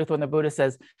noble truth, when the Buddha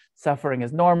says suffering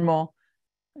is normal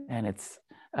and it's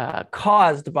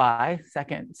caused by,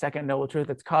 second noble truth,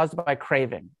 it's caused by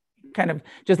craving. Kind of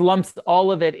just lumps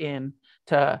all of it in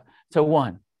to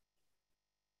one.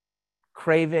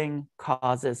 Craving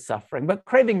causes suffering, but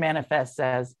craving manifests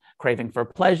as craving for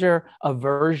pleasure,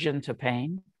 aversion to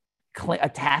pain,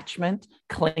 attachment,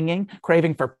 clinging,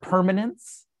 craving for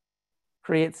permanence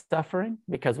creates suffering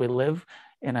because we live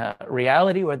in a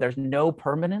reality where there's no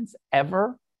permanence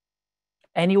ever,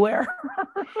 anywhere.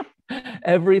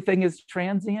 Everything is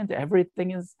transient,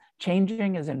 everything is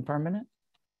changing, is impermanent.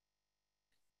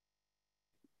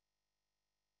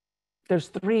 There's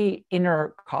 3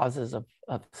 inner causes of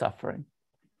suffering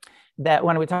that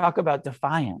when we talk about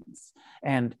defiance,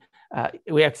 and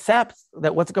we accept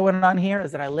that what's going on here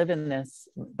is that I live in this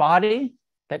body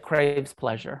that craves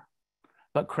pleasure,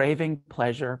 but craving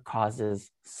pleasure causes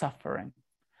suffering.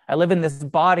 I live in this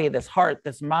body, this heart,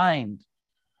 this mind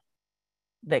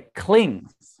that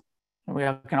clings. And we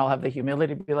can all have the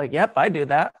humility to be like, yep, I do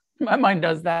that. My mind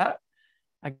does that.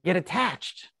 I get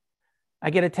attached. I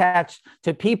get attached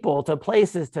to people, to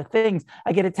places, to things.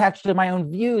 I get attached to my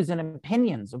own views and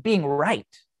opinions of being right.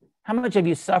 How much have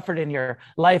you suffered in your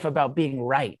life about being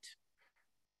right?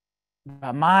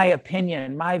 About my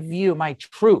opinion, my view, my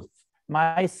truth,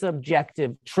 my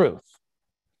subjective truth.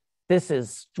 This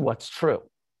is what's true.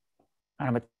 And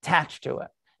I'm attached to it.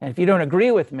 And if you don't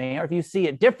agree with me, or if you see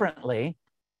it differently,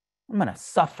 I'm going to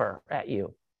suffer at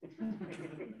you.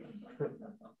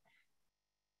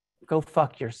 Go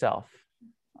fuck yourself.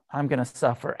 I'm going to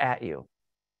suffer at you.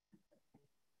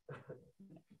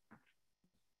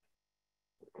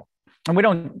 And we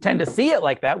don't tend to see it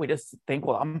like that. We just think,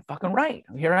 well, I'm fucking right.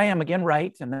 Here I am again,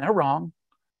 right, and they're wrong.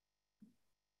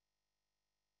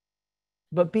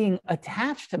 But being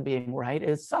attached to being right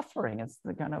is suffering. It's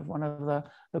the kind of one of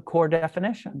the core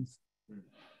definitions.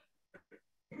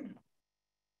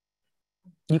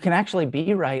 You can actually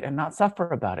be right and not suffer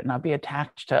about it, not be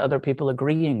attached to other people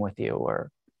agreeing with you,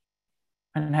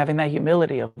 and having that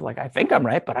humility of like, I think I'm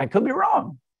right, but I could be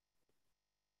wrong.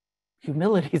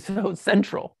 Humility is so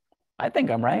central. I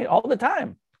think I'm right all the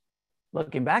time.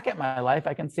 Looking back at my life,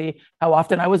 I can see how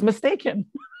often I was mistaken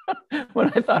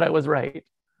when I thought I was right.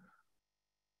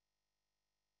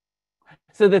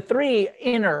 So the 3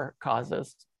 inner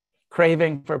causes,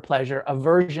 craving for pleasure,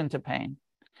 aversion to pain.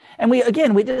 And we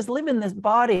just live in this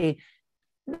body.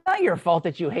 Not your fault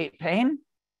that you hate pain.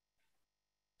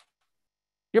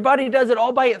 Your body does it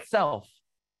all by itself.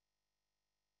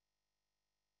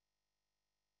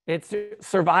 It's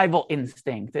survival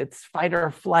instinct. It's fight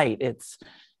or flight. It's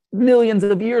millions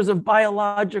of years of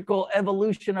biological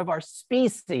evolution of our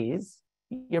species.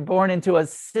 You're born into a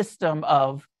system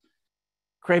of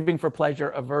craving for pleasure,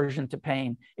 aversion to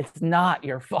pain. It's not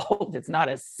your fault. It's not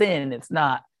a sin. It's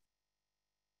not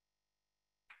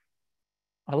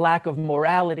a lack of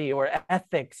morality or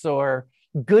ethics or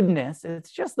goodness.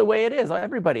 It's just the way it is.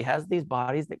 Everybody has these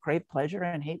bodies that crave pleasure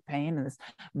and hate pain, and this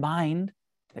mind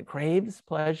that craves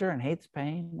pleasure and hates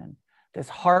pain, and this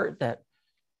heart that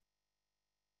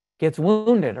gets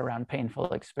wounded around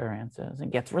painful experiences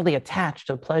and gets really attached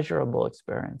to pleasurable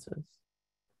experiences.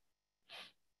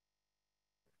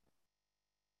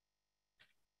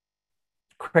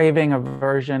 Craving,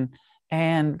 aversion,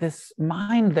 and this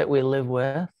mind that we live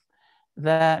with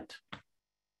that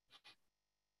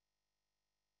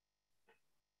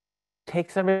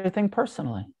takes everything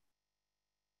personally.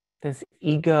 This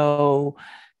ego,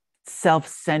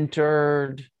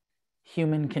 self-centered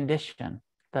human condition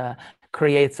that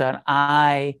creates an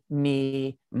I,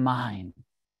 me, mine.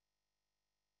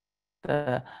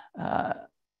 The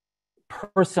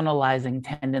personalizing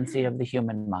tendency of the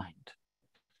human mind.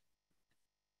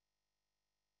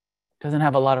 Doesn't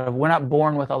have a lot of, we're not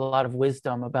born with a lot of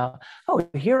wisdom about, oh,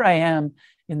 here I am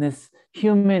in this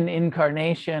human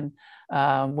incarnation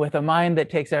with a mind that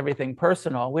takes everything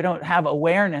personal. We don't have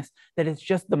awareness that it's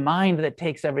just the mind that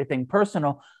takes everything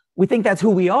personal. We think that's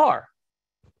who we are.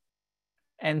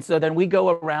 And so then we go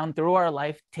around through our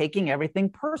life taking everything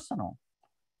personal,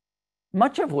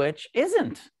 much of which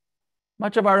isn't.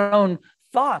 Much of our own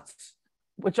thoughts,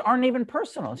 which aren't even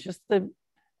personal. It's just the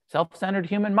self-centered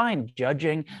human mind,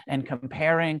 judging and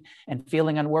comparing and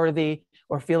feeling unworthy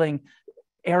or feeling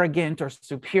arrogant or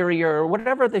superior or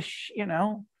whatever the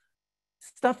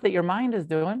stuff that your mind is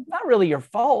doing. Not really your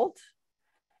fault.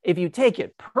 If you take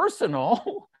it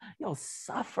personal, you'll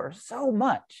suffer so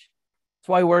much. That's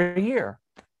why we're here.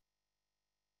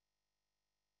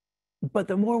 But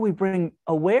the more we bring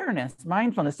awareness,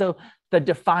 mindfulness, so the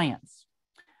defiance,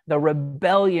 the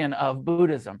rebellion of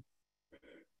Buddhism,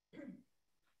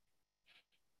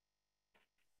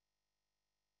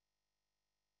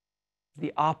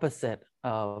 the opposite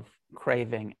of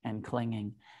craving and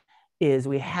clinging, is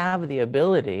we have the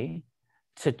ability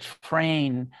to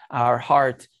train our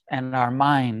heart and our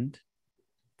mind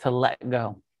to let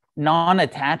go.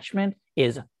 Non-attachment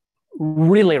is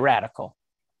really radical.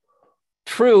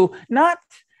 True, not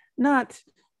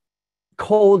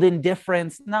cold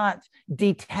indifference, not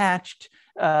detached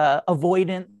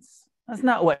avoidance. That's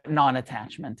not what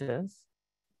non-attachment is.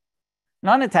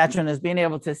 Non-attachment is being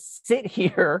able to sit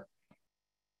here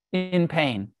in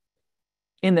pain,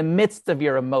 in the midst of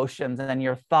your emotions and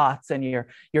your thoughts and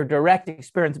your direct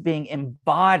experience being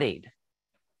embodied.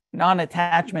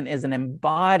 Non-attachment is an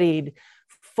embodied,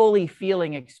 fully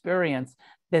feeling experience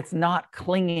that's not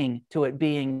clinging to it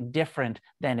being different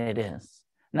than it is,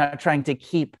 not trying to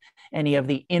keep any of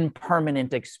the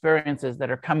impermanent experiences that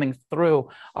are coming through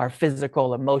our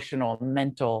physical, emotional,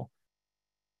 mental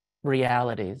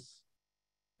realities.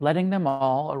 Letting them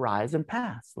all arise and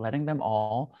pass, letting them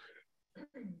all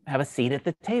have a seat at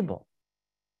the table.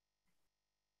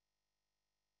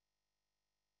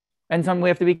 And we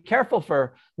have to be careful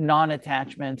for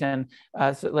non-attachment and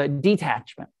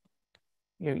detachment.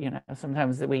 You know,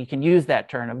 sometimes we can use that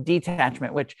term of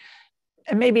detachment, which,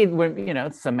 and maybe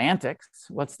it's semantics.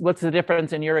 What's the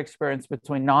difference in your experience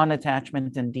between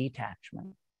non-attachment and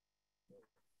detachment?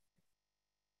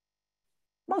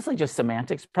 Mostly just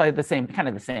semantics, probably the same, kind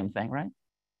of the same thing, right?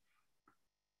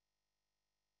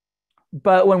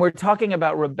 But when we're talking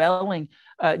about rebelling,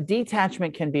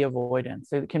 detachment can be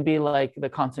avoidance. It can be like the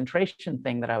concentration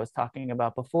thing that I was talking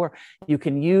about before. You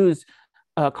can use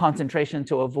concentration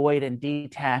to avoid and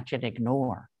detach and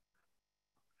ignore.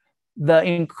 The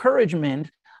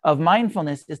encouragement of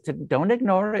mindfulness is to don't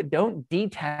ignore it, don't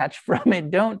detach from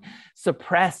it, don't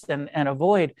suppress and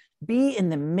avoid. Be in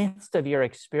the midst of your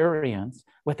experience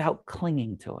without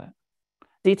clinging to it.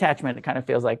 Detachment, it kind of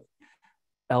feels like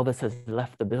Elvis has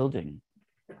left the building.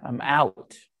 I'm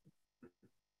out.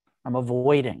 I'm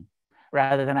avoiding.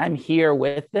 Rather than I'm here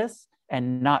with this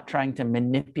and not trying to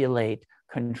manipulate,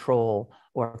 control,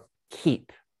 or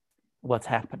keep what's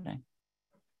happening.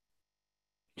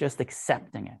 Just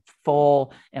accepting it,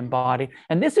 full, embodied.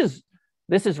 And this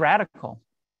is radical.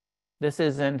 This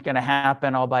isn't going to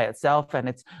happen all by itself, and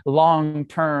it's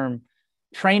long-term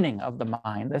training of the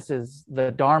mind. This is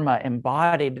the Dharma,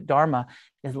 embodied Dharma,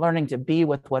 is learning to be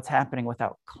with what's happening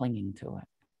without clinging to it.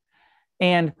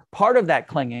 And part of that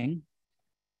clinging,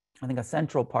 I think a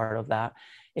central part of that,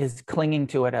 is clinging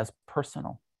to it as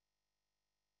personal.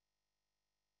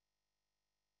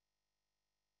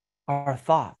 Our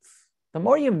thoughts. The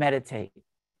more you meditate,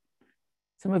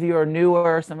 some of you are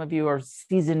newer, some of you are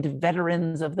seasoned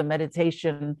veterans of the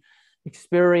meditation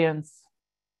experience.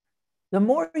 The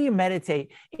more you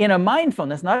meditate in a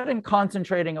mindfulness, not in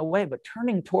concentrating away, but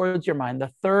turning towards your mind,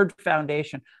 the third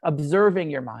foundation, observing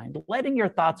your mind, letting your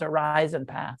thoughts arise and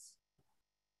pass.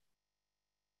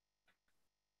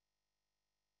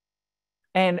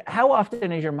 And how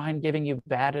often is your mind giving you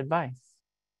bad advice?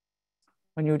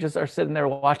 When you just are sitting there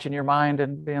watching your mind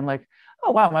and being like,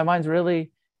 oh, wow, my mind's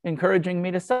really encouraging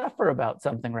me to suffer about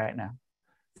something right now,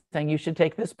 saying you should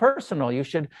take this personal, you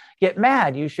should get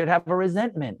mad, you should have a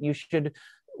resentment, you should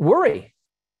worry,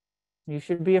 you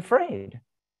should be afraid.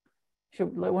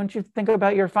 Why don't you think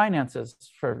about your finances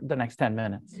for the next 10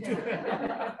 minutes?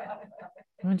 Why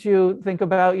don't you think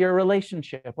about your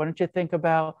relationship? Why don't you think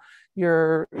about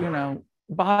your,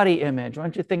 body image? Why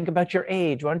don't you think about your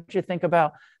age? Why don't you think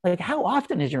about, like, how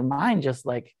often is your mind just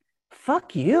like,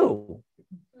 fuck you?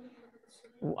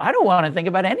 I don't want to think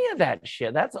about any of that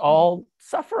shit. That's all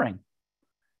suffering.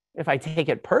 If I take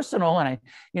it personal and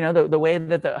the way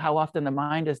that how often the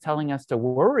mind is telling us to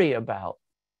worry about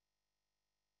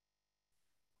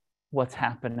what's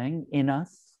happening in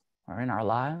us or in our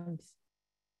lives.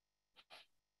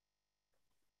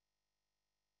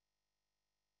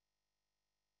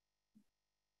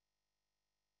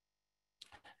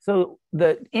 So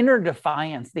the inner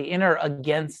defiance, the inner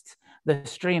against the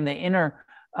stream, the inner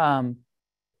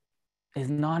is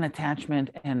non-attachment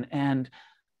and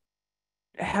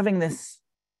having this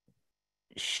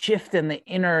shift in the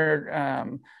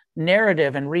inner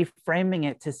narrative and reframing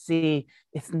it to see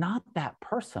it's not that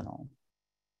personal.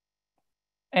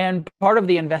 And part of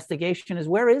the investigation is,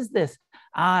 where is this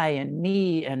I and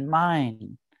me and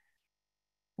mine?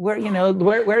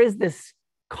 Where is this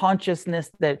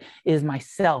consciousness that is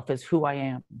myself, is who I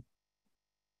am?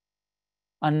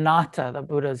 Anatta, the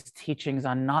Buddha's teachings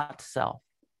on not self.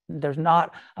 There's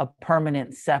not a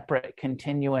permanent, separate,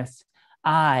 continuous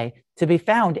I to be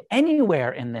found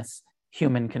anywhere in this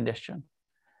human condition.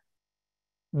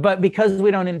 But because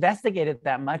we don't investigate it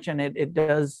that much, and it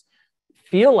does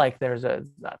feel like feels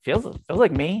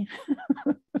like me,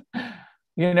 and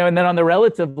then on the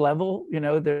relative level,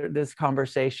 this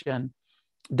conversation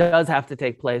does have to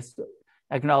take place,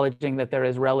 acknowledging that there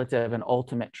is relative and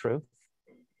ultimate truth.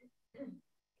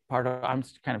 I'm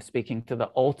kind of speaking to the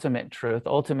ultimate truth.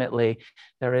 Ultimately,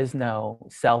 there is no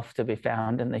self to be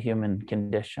found in the human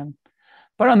condition.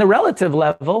 But on the relative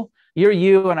level, you're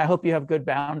you, and I hope you have good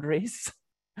boundaries,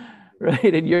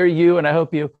 right? And you're you, and I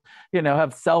hope you,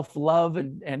 have self-love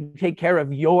and take care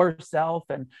of yourself,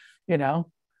 and,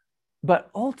 but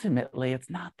ultimately, it's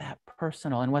not that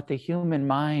personal. And what the human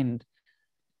mind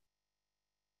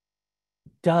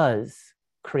does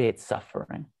create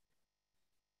suffering.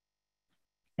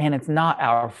 And it's not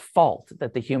our fault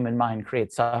that the human mind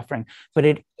creates suffering, but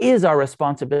it is our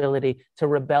responsibility to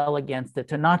rebel against it,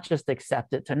 to not just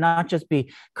accept it, to not just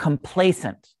be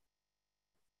complacent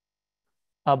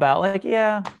about, like,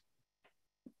 yeah,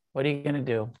 what are you going to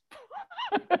do?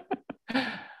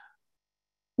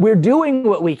 We're doing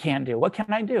what we can do. What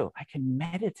can I do? I can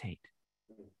meditate.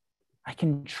 I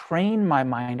can train my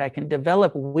mind. I can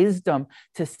develop wisdom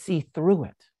to see through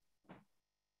it,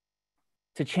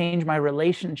 to change my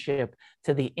relationship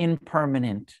to the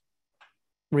impermanent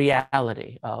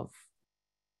reality of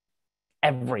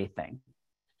everything.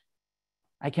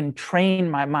 I can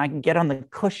train my mind, I can get on the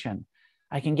cushion,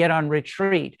 I can get on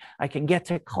retreat, I can get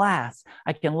to class,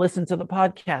 I can listen to the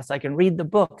podcast, I can read the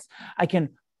books, I can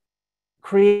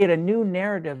create a new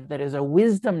narrative that is a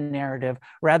wisdom narrative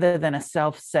rather than a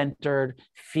self-centered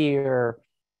fear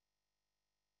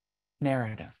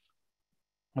narrative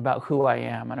about who I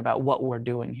am and about what we're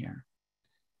doing here.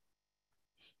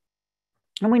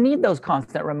 And we need those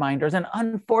constant reminders. And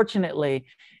unfortunately,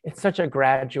 it's such a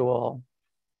gradual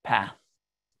path,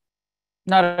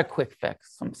 not a quick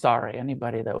fix. I'm sorry,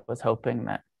 anybody that was hoping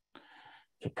that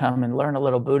to come and learn a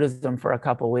little Buddhism for a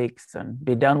couple of weeks and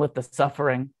be done with the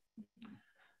suffering.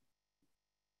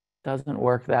 Doesn't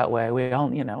work that way. We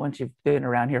all, once you've been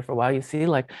around here for a while, you see,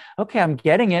 like, okay, I'm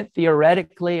getting it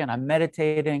theoretically and I'm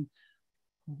meditating.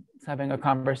 I was having a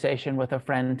conversation with a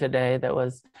friend today that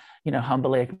was,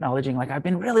 humbly acknowledging, like, I've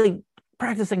been really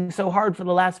practicing so hard for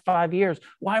the last 5 years.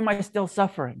 Why am I still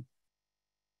suffering?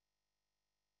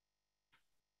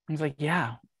 He's like,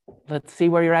 yeah, let's see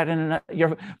where you're at.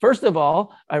 First of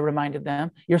all, I reminded them,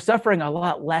 you're suffering a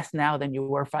lot less now than you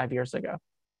were 5 years ago.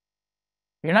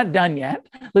 You're not done yet.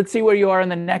 Let's see where you are in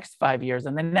the next 5 years,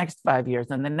 and the next 5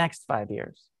 years, and the next 5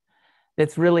 years.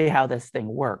 That's really how this thing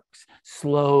works.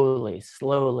 Slowly,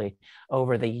 slowly,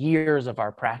 over the years of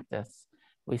our practice,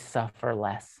 we suffer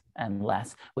less and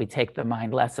less. We take the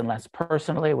mind less and less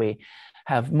personally. We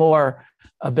have more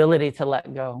ability to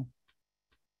let go.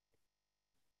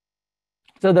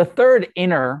 So the third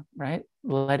inner, right,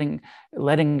 letting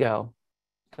go,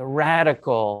 the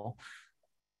radical,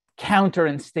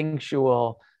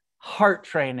 counter-instinctual heart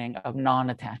training of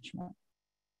non-attachment,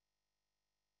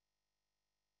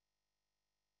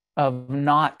 of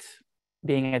not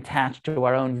being attached to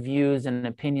our own views and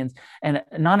opinions, and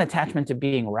non-attachment to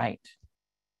being right.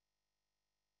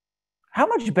 How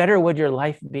much better would your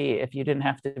life be if you didn't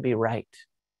have to be right?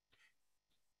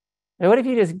 What if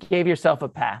you just gave yourself a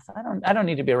pass? I don't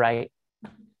need to be right.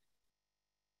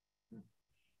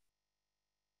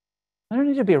 I don't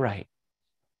need to be right.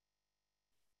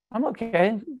 I'm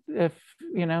okay if,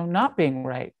 not being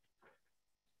right.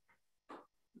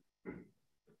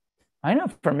 I know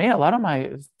for me,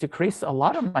 decrease a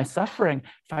lot of my suffering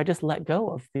if I just let go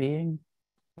of being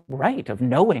right, of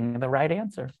knowing the right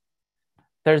answer.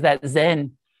 There's that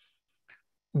Zen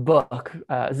book,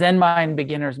 Zen Mind,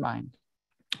 Beginner's Mind,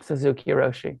 Suzuki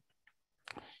Hiroshi.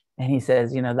 And he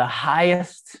says, the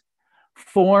highest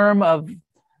form of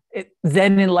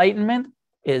Zen enlightenment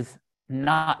is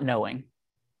not knowing.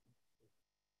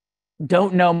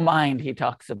 Don't know mind, he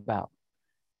talks about.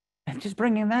 And just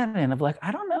bringing that in of like,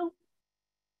 I don't know.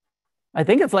 I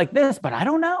think it's like this, but I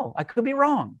don't know. I could be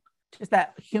wrong. Just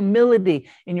that humility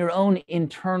in your own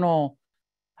internal,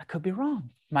 I could be wrong.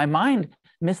 My mind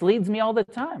misleads me all the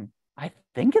time. I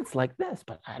think it's like this,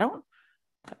 but I don't.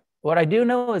 What I do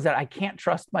know is that I can't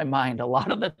trust my mind a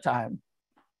lot of the time.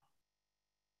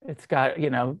 It's got,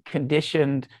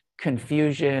 conditioned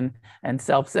confusion and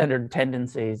self-centered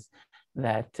tendencies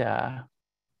that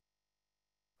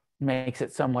makes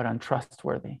it somewhat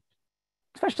untrustworthy,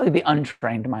 especially the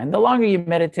untrained mind. The longer you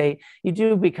meditate,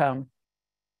 the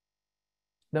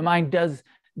mind does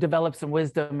develop some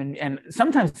wisdom and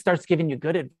sometimes starts giving you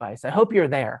good advice. I hope you're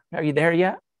there. Are you there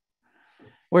yet?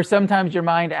 Where sometimes your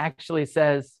mind actually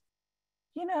says,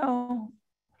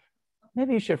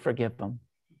 maybe you should forgive them.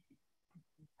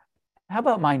 How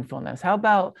about mindfulness? How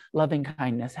about loving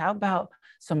kindness? How about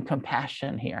some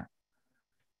compassion here?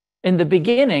 In the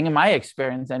beginning, in my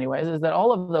experience anyways, is that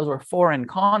all of those were foreign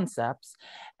concepts.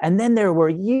 And then there were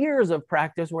years of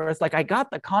practice where it's like, I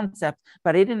got the concept,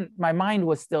 but my mind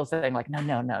was still saying like, no,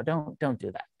 don't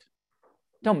do that.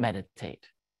 Don't meditate.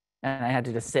 And I had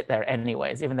to just sit there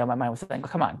anyways, even though my mind was saying,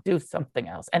 come on, do something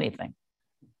else, anything.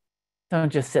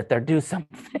 Don't just sit there, do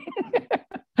something.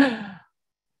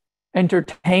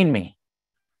 Entertain me.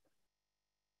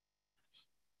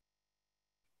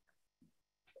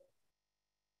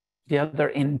 The other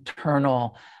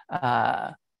internal,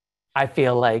 I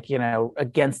feel like,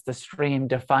 against the stream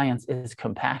defiance is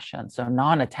compassion. So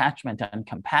non-attachment and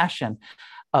compassion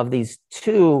of these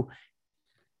two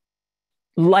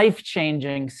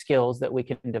life-changing skills that we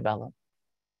can develop.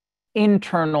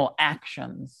 Internal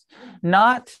actions,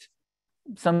 not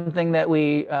something that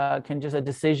we can just a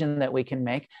decision that we can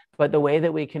make, but the way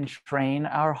that we can train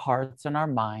our hearts and our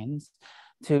minds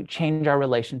to change our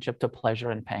relationship to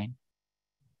pleasure and pain.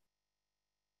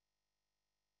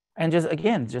 And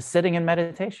just sitting in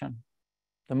meditation.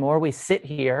 The more we sit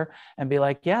here and be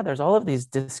like, yeah, there's all of these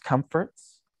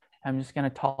discomforts. I'm just going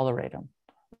to tolerate them.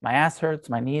 My ass hurts,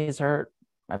 my knees hurt,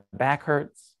 my back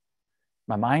hurts,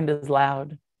 my mind is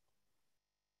loud.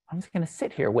 I'm just going to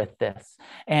sit here with this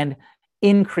and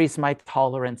increase my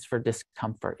tolerance for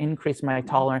discomfort, increase my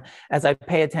tolerance as I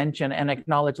pay attention and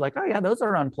acknowledge like, oh yeah, those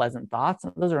are unpleasant thoughts,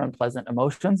 and those are unpleasant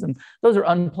emotions, and those are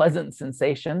unpleasant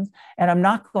sensations. And I'm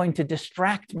not going to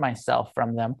distract myself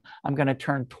from them. I'm going to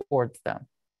turn towards them.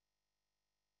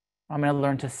 I'm going to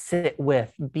learn to sit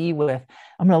with, be with.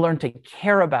 I'm going to learn to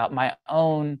care about my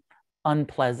own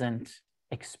unpleasant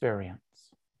experience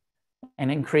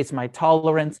and increase my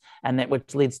tolerance, and that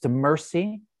which leads to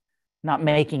mercy, not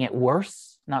making it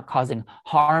worse, not causing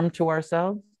harm to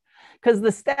ourselves. Because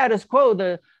the status quo,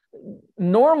 the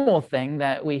normal thing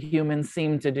that we humans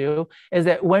seem to do is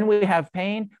that when we have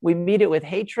pain, we meet it with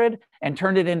hatred and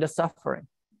turn it into suffering.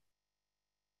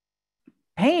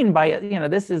 Pain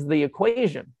this is the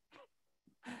equation.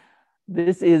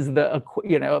 This is the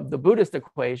Buddhist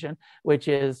equation, which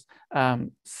is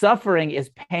suffering is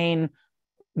pain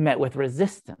met with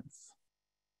resistance.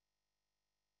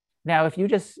 Now, if you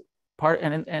just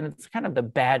and it's kind of the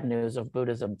bad news of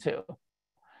Buddhism too,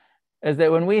 is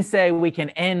that when we say we can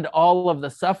end all of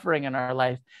the suffering in our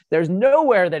life, there's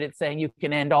nowhere that it's saying you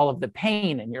can end all of the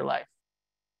pain in your life.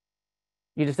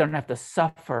 You just don't have to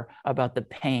suffer about the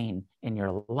pain in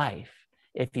your life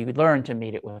if you learn to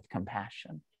meet it with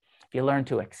compassion. If you learn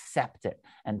to accept it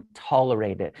and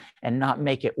tolerate it and not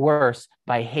make it worse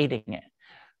by hating it.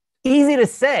 Easy to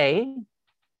say,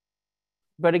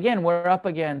 but again, we're up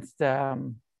against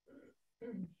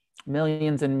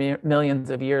millions and millions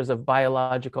of years of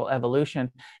biological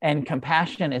evolution, and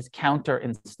compassion is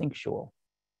counter-instinctual.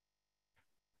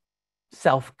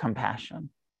 Self-compassion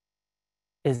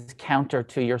is counter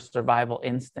to your survival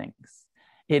instincts.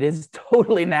 It is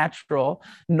totally natural,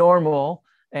 normal,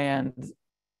 and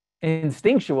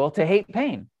instinctual to hate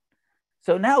pain.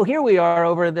 So now here we are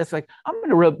over this, like, I'm going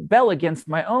to rebel against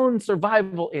my own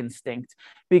survival instinct,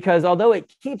 because although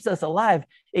it keeps us alive,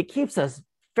 it keeps us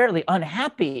fairly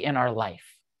unhappy in our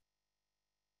life.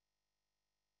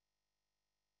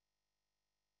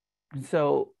 And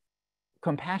so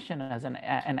compassion as an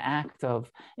act of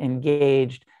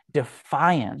engaged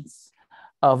defiance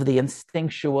of the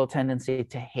instinctual tendency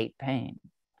to hate pain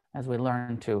as we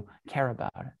learn to care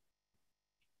about it.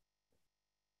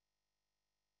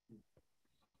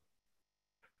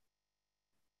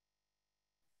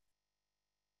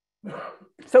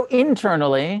 So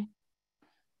internally,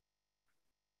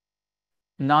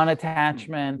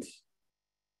 non-attachment,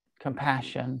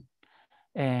 compassion,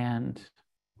 and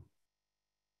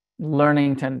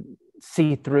learning to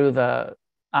see through the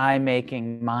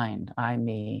I-making mind, I,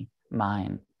 me,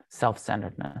 mine,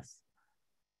 self-centeredness.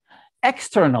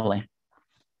 Externally,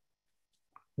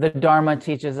 the Dharma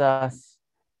teaches us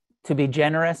to be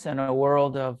generous in a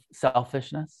world of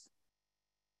selfishness,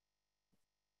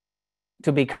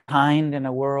 to be kind in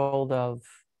a world of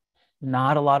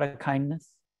not a lot of kindness,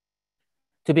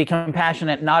 to be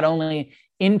compassionate not only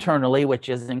internally, which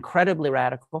is incredibly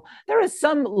radical. There is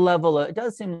some level of, it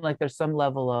does seem like there's some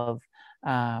level of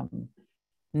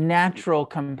natural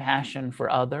compassion for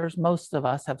others. Most of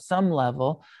us have some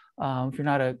level, if you're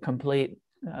not a complete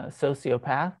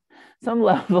sociopath, some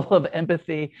level of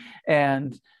empathy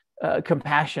and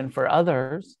compassion for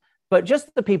others, but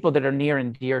just the people that are near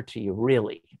and dear to you,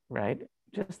 really, right?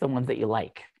 Just the ones that you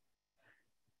like.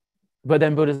 But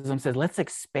then Buddhism says, let's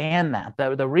expand that.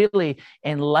 The really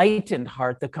enlightened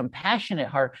heart, the compassionate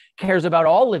heart, cares about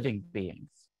all living beings.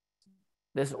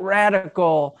 This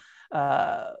radical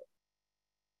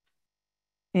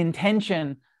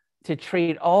intention to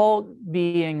treat all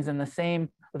beings in with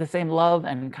the same love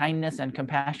and kindness and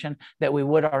compassion that we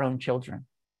would our own children.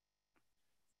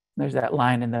 There's that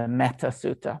line in the Metta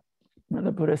Sutta where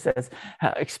the Buddha says,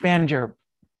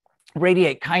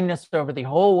 radiate kindness over the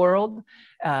whole world,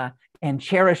 and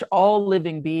cherish all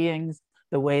living beings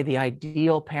the way the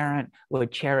ideal parent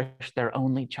would cherish their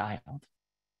only child.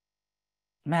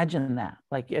 Imagine that.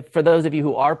 Like, for those of you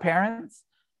who are parents,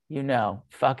 you know,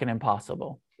 fucking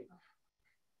impossible.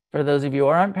 For those of you who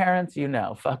aren't parents, you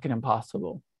know, fucking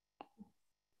impossible.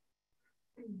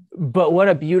 But what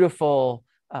a beautiful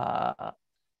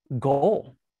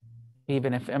goal.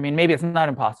 Even if, I mean, maybe it's not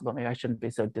impossible. Maybe I shouldn't be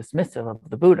so dismissive of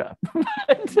the Buddha.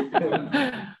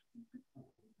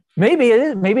 Maybe it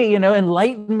is. Maybe, you know,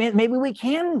 enlightenment, maybe we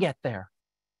can get there.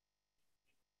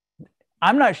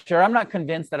 I'm not sure. I'm not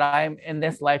convinced that I'm in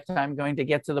this lifetime going to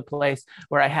get to the place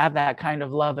where I have that kind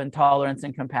of love and tolerance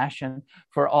and compassion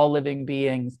for all living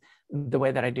beings the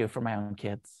way that I do for my own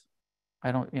kids.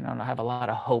 I don't, you know, have a lot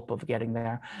of hope of getting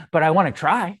there, but I want to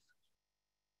try.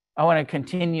 I want to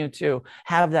continue to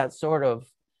have that sort of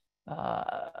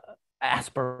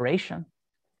aspiration.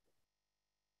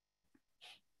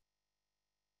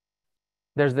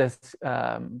 There's this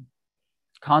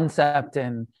concept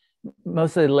in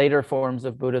mostly later forms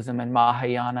of Buddhism in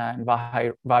Mahayana and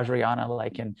Vajrayana,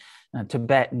 like in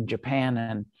Tibet and Japan,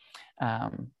 and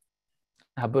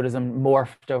how Buddhism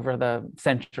morphed over the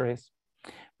centuries.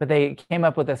 But they came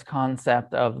up with this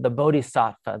concept of the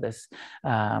bodhisattva, this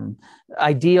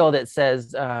ideal that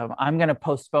says, I'm going to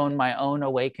postpone my own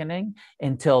awakening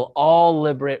until all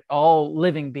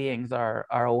living beings are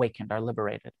awakened, are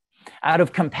liberated. Out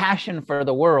of compassion for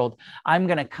the world, I'm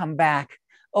going to come back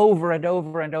over and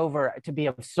over and over to be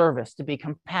of service, to be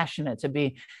compassionate, to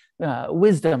be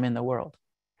wisdom in the world,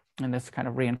 and this kind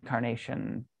of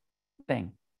reincarnation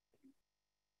thing.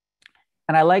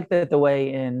 And I like that the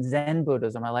way in Zen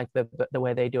Buddhism, I like the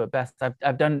way they do it best.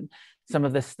 I've done some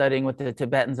of this studying with the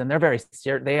Tibetans, and they're very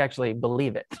serious. They actually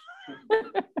believe it.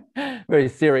 Very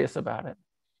serious about it.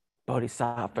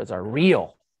 Bodhisattvas are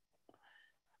real.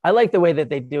 I like the way that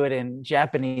they do it in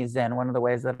Japanese Zen. One of the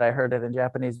ways that I heard it in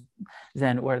Japanese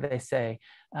Zen, where they say,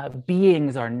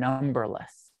 beings are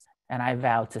numberless, and I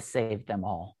vow to save them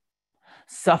all.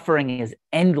 Suffering is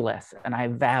endless, and I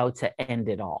vow to end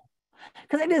it all.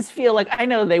 Because I just feel like, I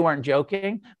know they weren't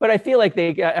joking, but I feel like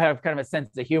they have kind of a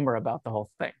sense of humor about the whole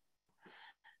thing.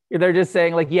 They're just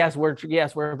saying, like, yes,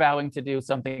 we're vowing to do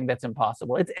something that's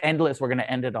impossible. It's endless. We're going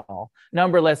to end it all.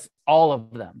 Numberless, all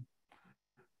of them.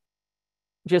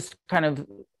 Just kind of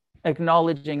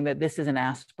acknowledging that this is an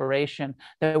aspiration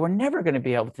that we're never going to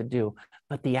be able to do,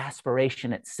 but the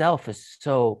aspiration itself is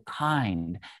so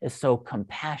kind, is so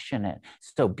compassionate,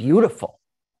 so beautiful.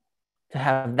 To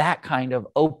have that kind of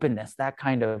openness, that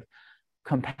kind of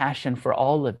compassion for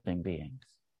all living beings,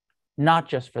 not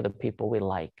just for the people we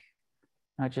like,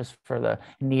 not just for the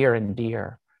near and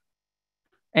dear,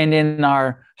 And in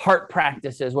our heart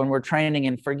practices, when we're training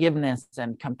in forgiveness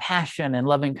and compassion and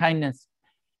loving kindness,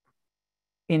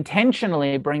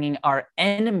 intentionally bringing our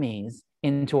enemies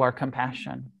into our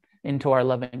compassion, into our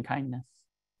loving kindness.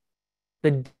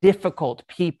 The difficult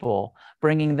people,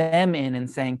 bringing them in and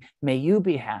saying, may you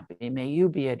be happy, may you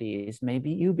be at ease, may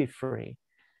you be free.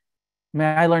 May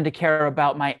I learn to care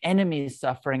about my enemy's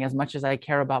suffering as much as I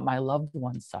care about my loved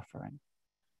one's suffering.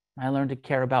 I learn to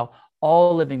care about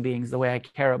all living beings the way I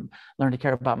learn to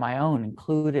care about my own,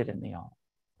 included in the all.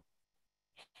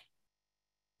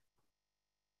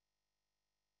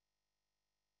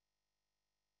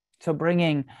 So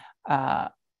bringing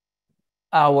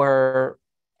our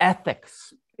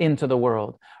ethics into the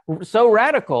world, so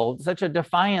radical, such a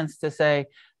defiance to say,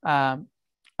 I'm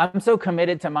so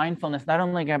committed to mindfulness. Not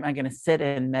only am I going to sit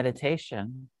in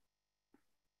meditation,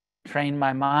 train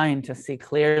my mind to see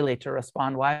clearly, to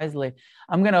respond wisely,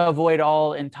 I'm going to avoid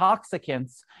all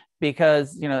intoxicants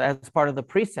because, as part of the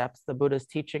precepts, the Buddha's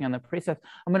teaching and the precepts,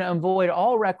 I'm going to avoid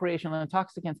all recreational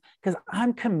intoxicants because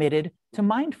I'm committed to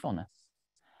mindfulness.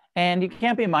 And you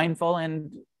can't be mindful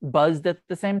and buzzed at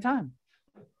the same time.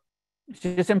 It's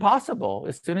just impossible.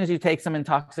 As soon as you take some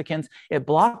intoxicants, it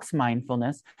blocks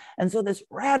mindfulness. And so this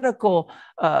radical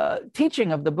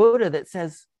teaching of the Buddha that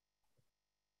says,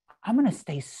 I'm going to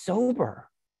stay sober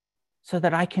so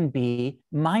that I can be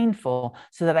mindful,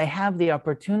 so that I have the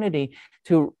opportunity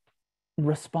to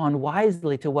respond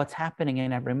wisely to what's happening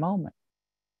in every moment.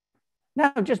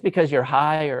 Now, just because you're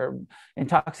high or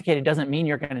intoxicated doesn't mean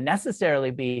you're going to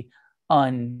necessarily be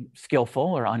unskillful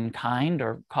or unkind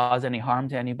or cause any harm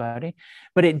to anybody.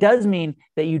 But it does mean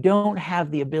that you don't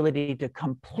have the ability to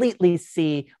completely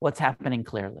see what's happening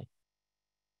clearly.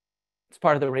 It's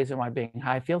part of the reason why being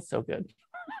high feels so good.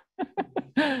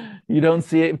 You don't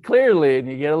see it clearly and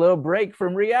you get a little break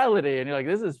from reality and you're like,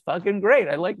 this is fucking great.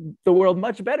 I like the world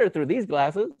much better through these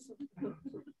glasses.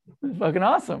 It's fucking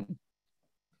awesome.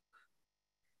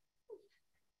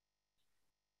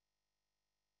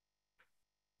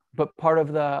 But part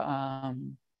of the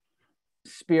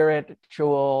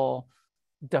spiritual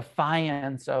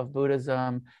defiance of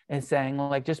Buddhism is saying,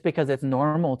 like, just because it's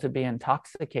normal to be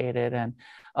intoxicated and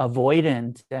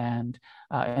avoidant and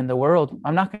in the world,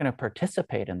 I'm not going to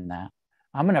participate in that.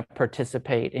 I'm going to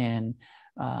participate in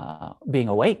being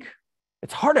awake.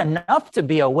 It's hard enough to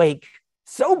be awake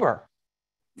sober.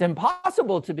 It's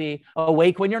impossible to be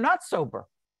awake when you're not sober.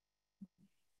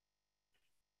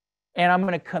 And I'm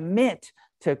going to commit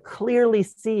to clearly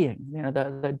seeing.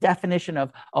 The definition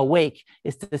of awake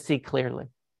is to see clearly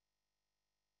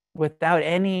without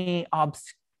any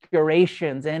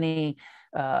obscurations, any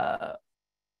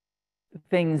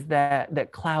things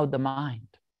that cloud the mind.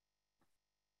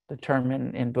 The term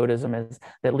in Buddhism is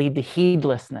that lead to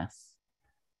heedlessness.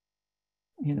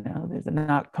 There's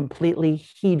not completely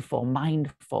heedful,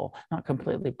 mindful, not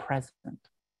completely present.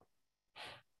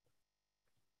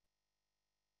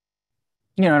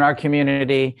 In our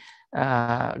community,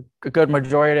 a good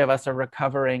majority of us are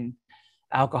recovering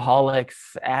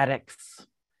alcoholics, addicts.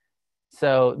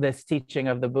 So this teaching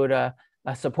of the Buddha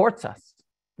supports us.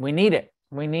 We need it.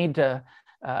 We need to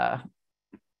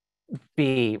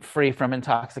be free from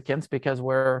intoxicants because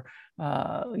we're,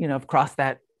 crossed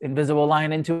that invisible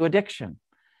line into addiction.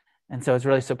 And so it's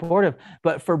really supportive.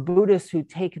 But for Buddhists who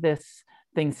take this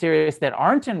thing serious, that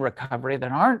aren't in recovery,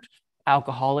 that aren't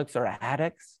alcoholics or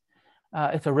addicts,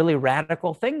 it's a really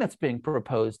radical thing that's being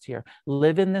proposed here.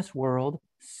 Live in this world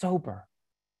sober.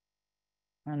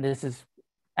 And this is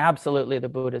absolutely the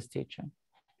Buddha's teaching.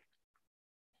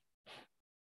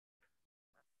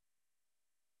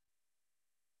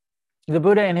 The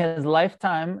Buddha in his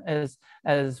lifetime,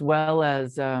 as well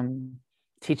as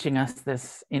teaching us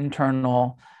this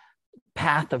internal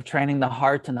path of training the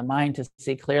heart and the mind to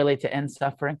see clearly, to end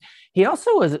suffering, he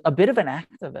also was a bit of an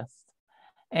activist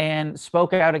and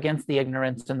spoke out against the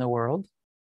ignorance in the world,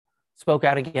 spoke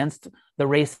out against the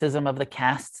racism of the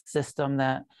caste system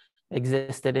that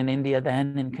existed in India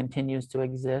then and continues to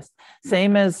exist.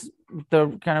 Same as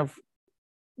the kind of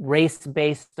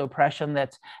race-based oppression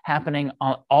that's happening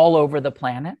all over the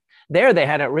planet. There they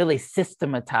had it really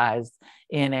systematized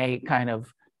in a kind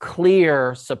of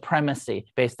clear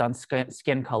supremacy based on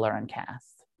skin color and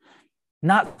caste.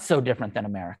 Not so different than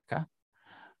America.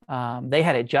 They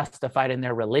had it justified in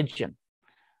their religion.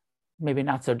 Maybe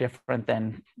not so different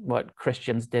than what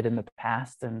Christians did in the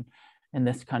past and in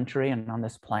this country and on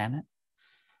this planet.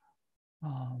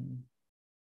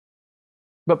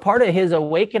 But part of his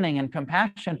awakening and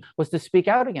compassion was to speak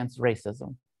out against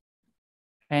racism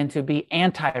and to be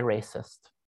anti-racist.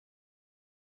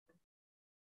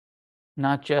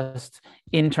 Not just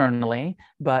internally,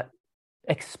 but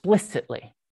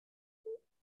explicitly,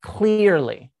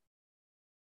 clearly,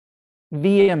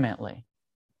 vehemently.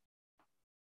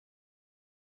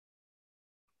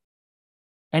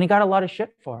 And he got a lot of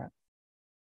shit for it,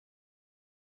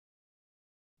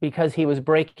 because he was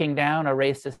breaking down a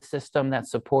racist system that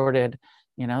supported,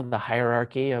 the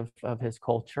hierarchy of his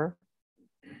culture.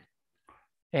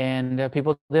 And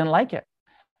people didn't like it.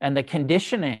 And the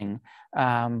conditioning,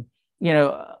 what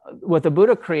the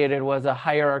Buddha created was a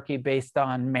hierarchy based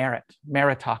on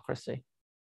meritocracy.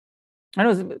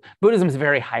 Buddhism is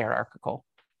very hierarchical.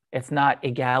 It's not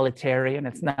egalitarian.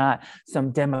 It's not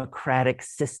some democratic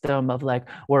system of like,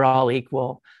 we're all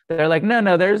equal. They're like,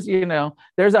 no, there's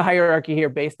a hierarchy here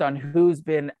based on who's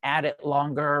been at it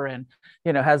longer and,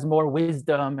 has more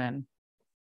wisdom. And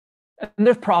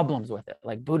there's problems with it.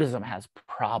 Like Buddhism has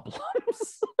problems.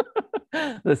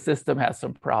 The system has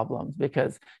some problems,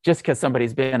 because just because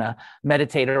somebody's been a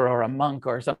meditator or a monk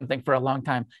or something for a long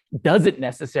time doesn't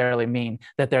necessarily mean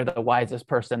that they're the wisest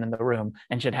person in the room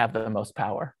and should have the most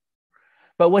power.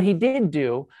 But what he did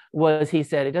do was he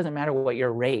said, it doesn't matter what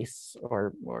your race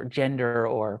or gender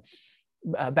or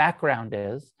background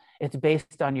is. It's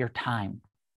based on your time.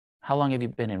 How long have you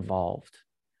been involved?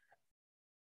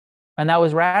 And that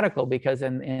was radical, because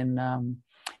in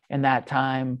that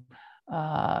time,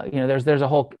 there's a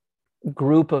whole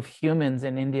group of humans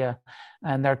in India,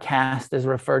 and their caste is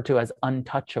referred to as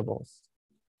untouchables.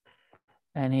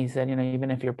 And he said,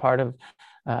 even if you're part of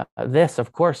this,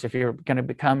 of course, if you're going to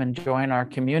become and join our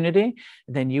community,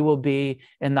 then you will be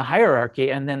in the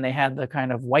hierarchy. And then they had the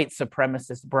kind of white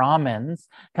supremacist Brahmins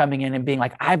coming in and being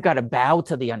like, I've got to bow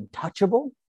to the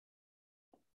untouchable.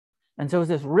 And so it was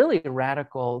this really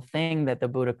radical thing that the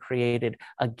Buddha created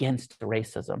against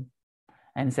racism,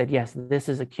 and said, yes, this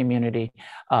is a community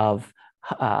of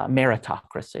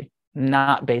meritocracy,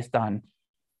 not based on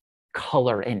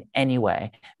color in any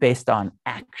way, based on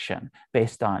action,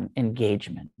 based on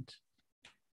engagement.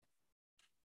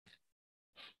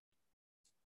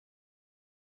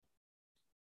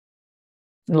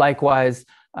 Likewise,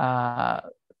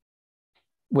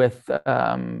 with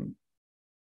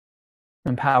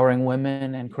empowering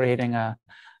women and creating a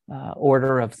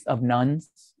order of nuns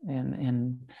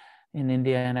in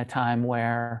India, in a time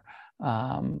where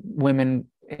women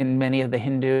in many of the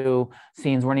Hindu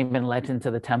scenes weren't even let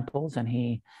into the temples. And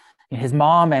his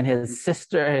mom and his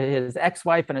sister, his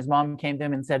ex-wife and his mom came to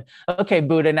him and said, okay,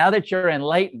 Buddha, now that you're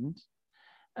enlightened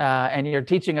and you're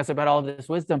teaching us about all of this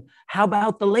wisdom, how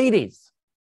about the ladies?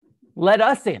 Let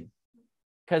us in.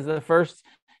 Because first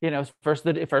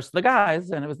the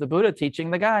guys, and it was the Buddha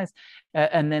teaching the guys.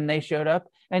 And then they showed up,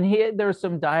 and there was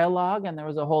some dialogue, and there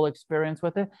was a whole experience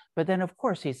with it. But then, of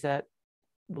course, he said,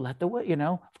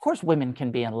 of course women can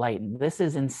be enlightened. This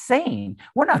is insane.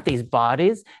 We're not these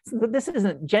bodies.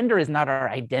 Gender is not our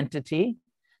identity.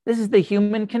 This is the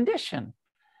human condition.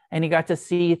 And he got to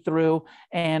see through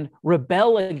and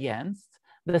rebel against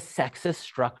the sexist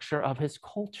structure of his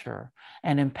culture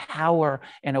and empower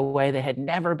in a way that had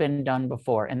never been done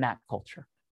before in that culture.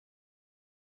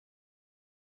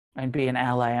 And be an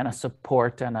ally and a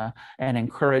support and an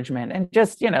encouragement. And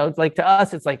just, like to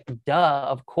us, it's like, duh,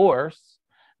 of course.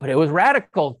 But it was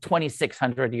radical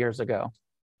 2,600 years ago.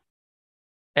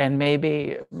 And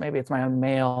maybe it's my own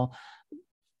male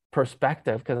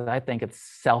perspective, because I think it's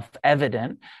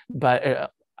self-evident.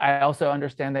 But I also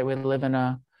understand that we live in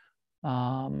a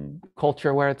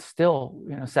culture where it's still,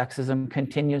 sexism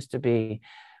continues to be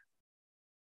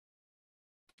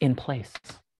in place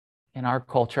in our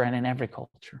culture and in every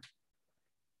culture.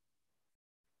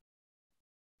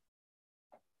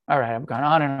 All right, I've gone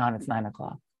on and on. It's 9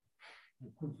 o'clock.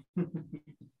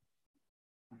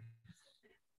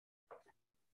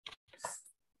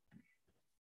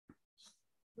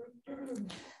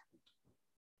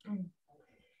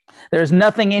 There's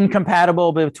nothing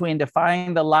incompatible between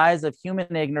defying the lies of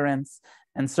human ignorance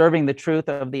and serving the truth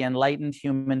of the enlightened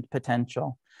human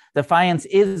potential. Defiance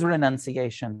is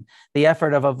renunciation. The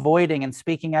effort of avoiding and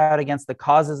speaking out against the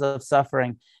causes of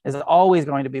suffering is always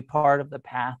going to be part of the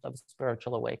path of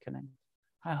spiritual awakening.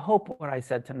 I hope what I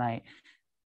said tonight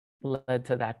led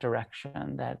to that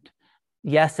direction, that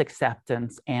yes,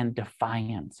 acceptance and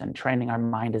defiance, and training our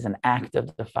mind is an act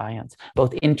of defiance,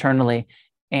 both internally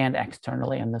and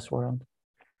externally in this world.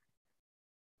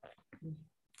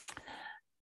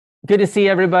 Good to see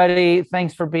everybody.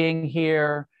 Thanks for being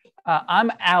here.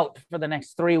 I'm out for the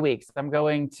next 3 weeks. I'm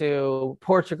going to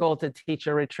Portugal to teach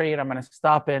a retreat. I'm going to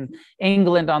stop in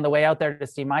England on the way out there to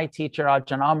see my teacher,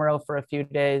 Ajahn Amaro, for a few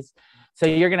days. So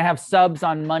you're going to have subs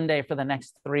on Monday for the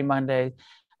next 3 Mondays.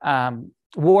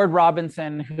 Ward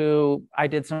Robinson, who I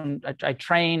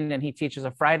trained, and he teaches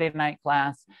a Friday night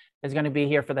class, is going to be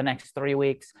here for the next 3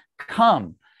 weeks.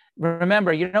 Come.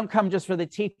 Remember, you don't come just for the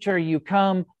teacher, you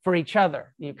come for each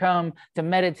other. You come to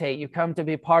meditate, you come to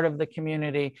be part of the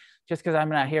community. Just because I'm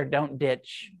not here, don't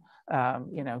ditch.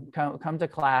 Come to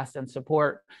class and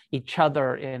support each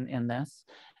other in this.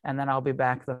 And then I'll be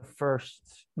back the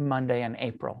first Monday in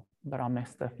April, but I'll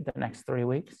miss the next 3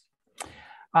 weeks.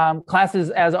 Classes,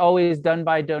 as always, done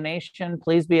by donation.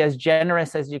 Please be as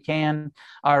generous as you can.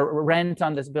 Our rent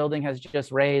on this building has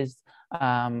just raised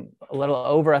a little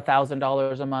over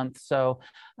 $1,000 a month. So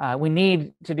we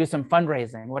need to do some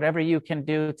fundraising. Whatever you can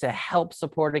do to help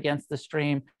support Against the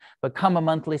Stream, become a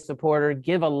monthly supporter,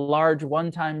 give a large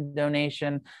one-time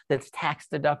donation that's tax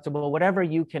deductible. Whatever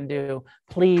you can do,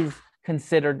 please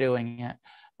consider doing it.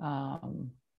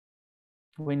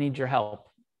 We need your help.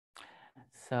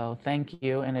 So thank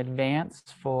you in advance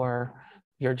for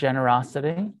your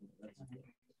generosity.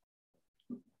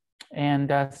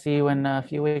 And see you in a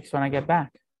few weeks when I get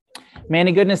back. May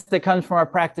any goodness that comes from our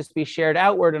practice be shared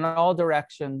outward in all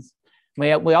directions.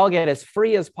 May we all get as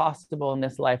free as possible in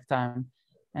this lifetime.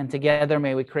 And together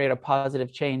may we create a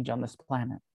positive change on this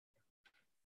planet.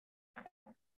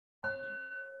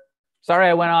 Sorry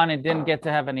I went on and didn't get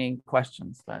to have any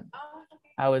questions, but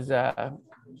I was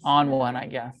on one, I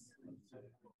guess.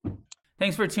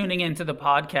 Thanks for tuning in to the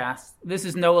podcast. This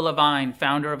is Noah Levine,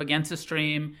 founder of Against the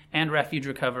Stream and Refuge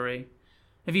Recovery.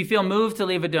 If you feel moved to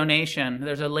leave a donation,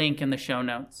 there's a link in the show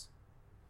notes.